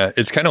town.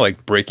 It's kind of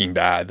like Breaking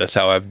Bad. That's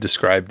how I've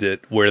described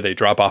it, where they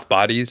drop off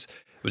bodies.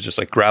 It was just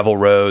like gravel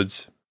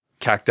roads,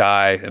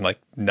 cacti, and like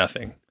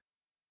nothing.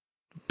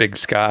 Big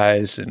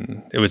skies,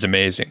 and it was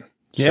amazing.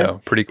 Yeah.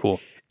 So pretty cool.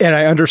 And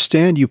I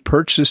understand you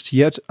purchased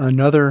yet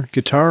another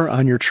guitar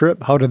on your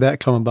trip. How did that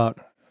come about?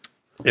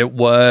 It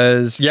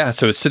was,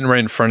 so it's sitting right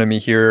in front of me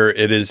here.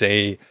 It is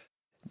a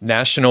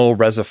National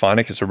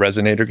Resophonic. It's a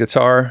resonator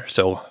guitar.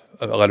 So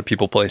a lot of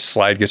people play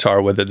slide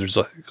guitar with it. There's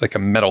like a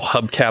metal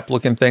hubcap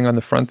looking thing on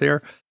the front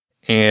there.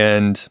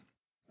 And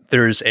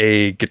there's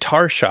a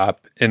guitar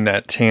shop in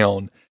that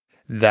town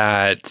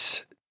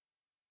that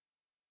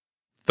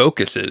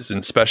focuses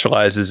and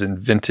specializes in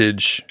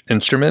vintage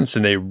instruments,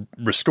 and they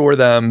restore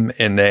them,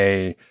 and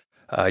they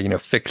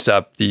fix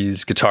up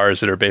these guitars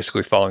that are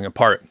basically falling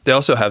apart. They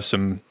also have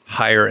some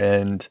higher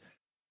end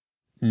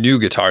new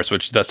guitars,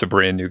 which that's a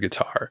brand new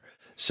guitar.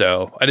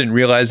 So I didn't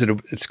realize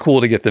it's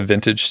cool to get the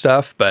vintage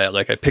stuff, but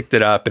like I picked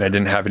it up and I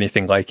didn't have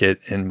anything like it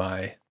in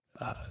my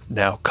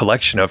now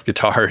collection of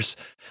guitars.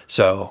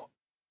 So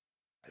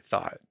I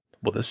thought,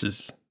 well, this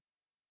is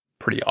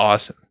pretty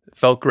awesome. It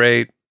felt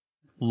great,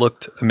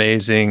 looked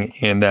amazing,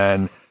 and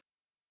then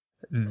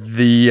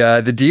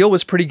the deal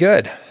was pretty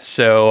good.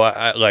 So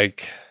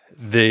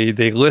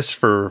they list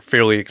for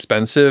fairly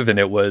expensive, and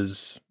it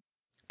was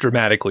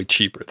dramatically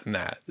cheaper than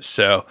that.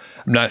 So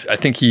I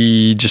think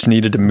he just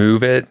needed to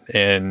move it,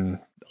 and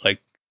like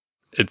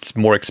it's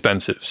more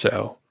expensive.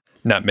 So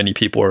not many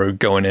people are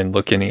going in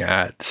looking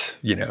at,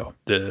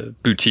 the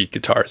boutique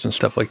guitars and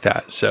stuff like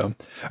that. So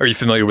are you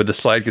familiar with the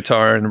slide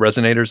guitar and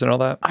resonators and all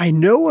that? I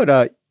know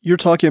what you're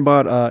talking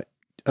about.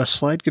 A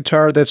slide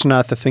guitar, that's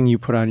not the thing you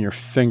put on your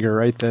finger,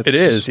 right? It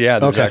is, yeah.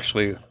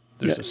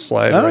 There's a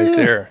slide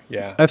there.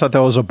 Yeah. I thought that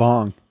was a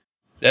bong.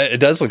 It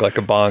does look like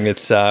a bong.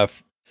 It's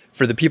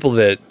for the people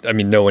that,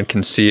 no one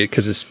can see it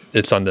because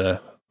it's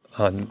on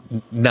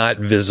not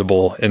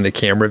visible in the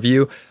camera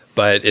view,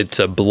 but it's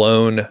a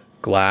blown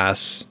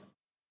glass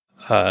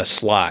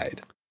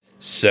slide.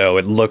 So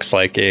it looks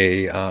like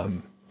a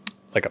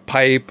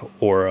pipe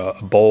or a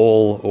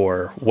bowl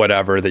or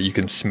whatever that you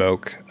can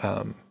smoke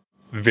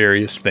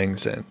various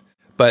things in.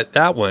 But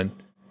that one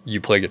you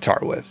play guitar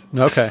with.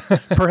 Okay.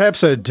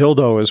 Perhaps a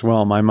dildo as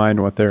well. My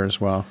mind went there as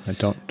well. I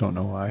don't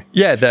know why.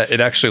 Yeah, that it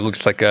actually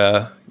looks like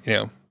a,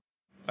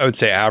 I would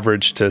say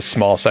average to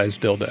small size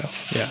dildo.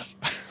 Yeah.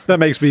 That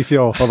makes me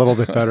feel a little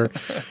bit better.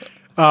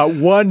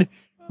 One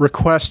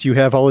request, you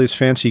have all these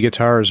fancy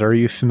guitars. Are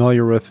you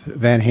familiar with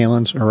Van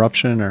Halen's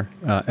Eruption or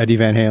Eddie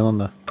Van Halen,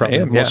 the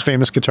probably most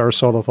famous guitar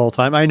solo of all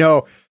time? I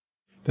know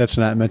that's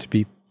not meant to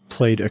be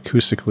played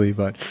acoustically,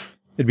 but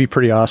it'd be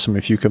pretty awesome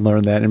if you could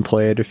learn that and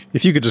play it.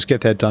 If you could just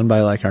get that done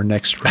by like our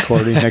next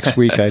recording next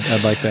week,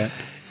 I'd like that.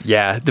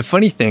 Yeah. The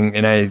funny thing,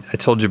 and I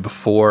told you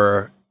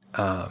before,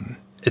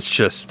 it's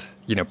just,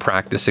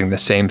 practicing the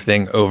same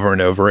thing over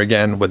and over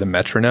again with a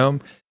metronome.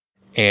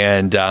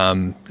 And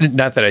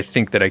not that I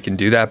think that I can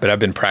do that, but I've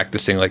been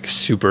practicing like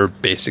super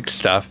basic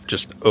stuff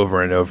just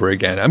over and over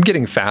again. I'm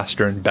getting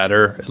faster and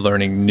better at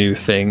learning new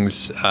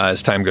things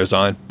as time goes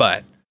on.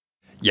 But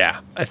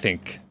yeah, I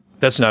think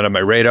that's not on my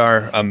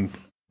radar.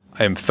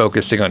 I'm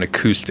focusing on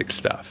acoustic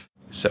stuff.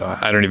 So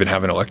I don't even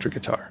have an electric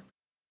guitar.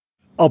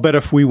 I'll bet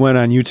if we went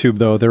on YouTube,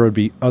 though, there would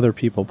be other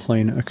people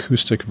playing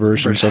acoustic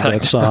versions of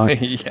that song.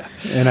 Yeah.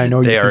 And I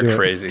know they you are can do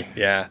crazy.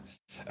 Yeah.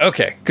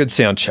 Okay. Good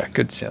sound check.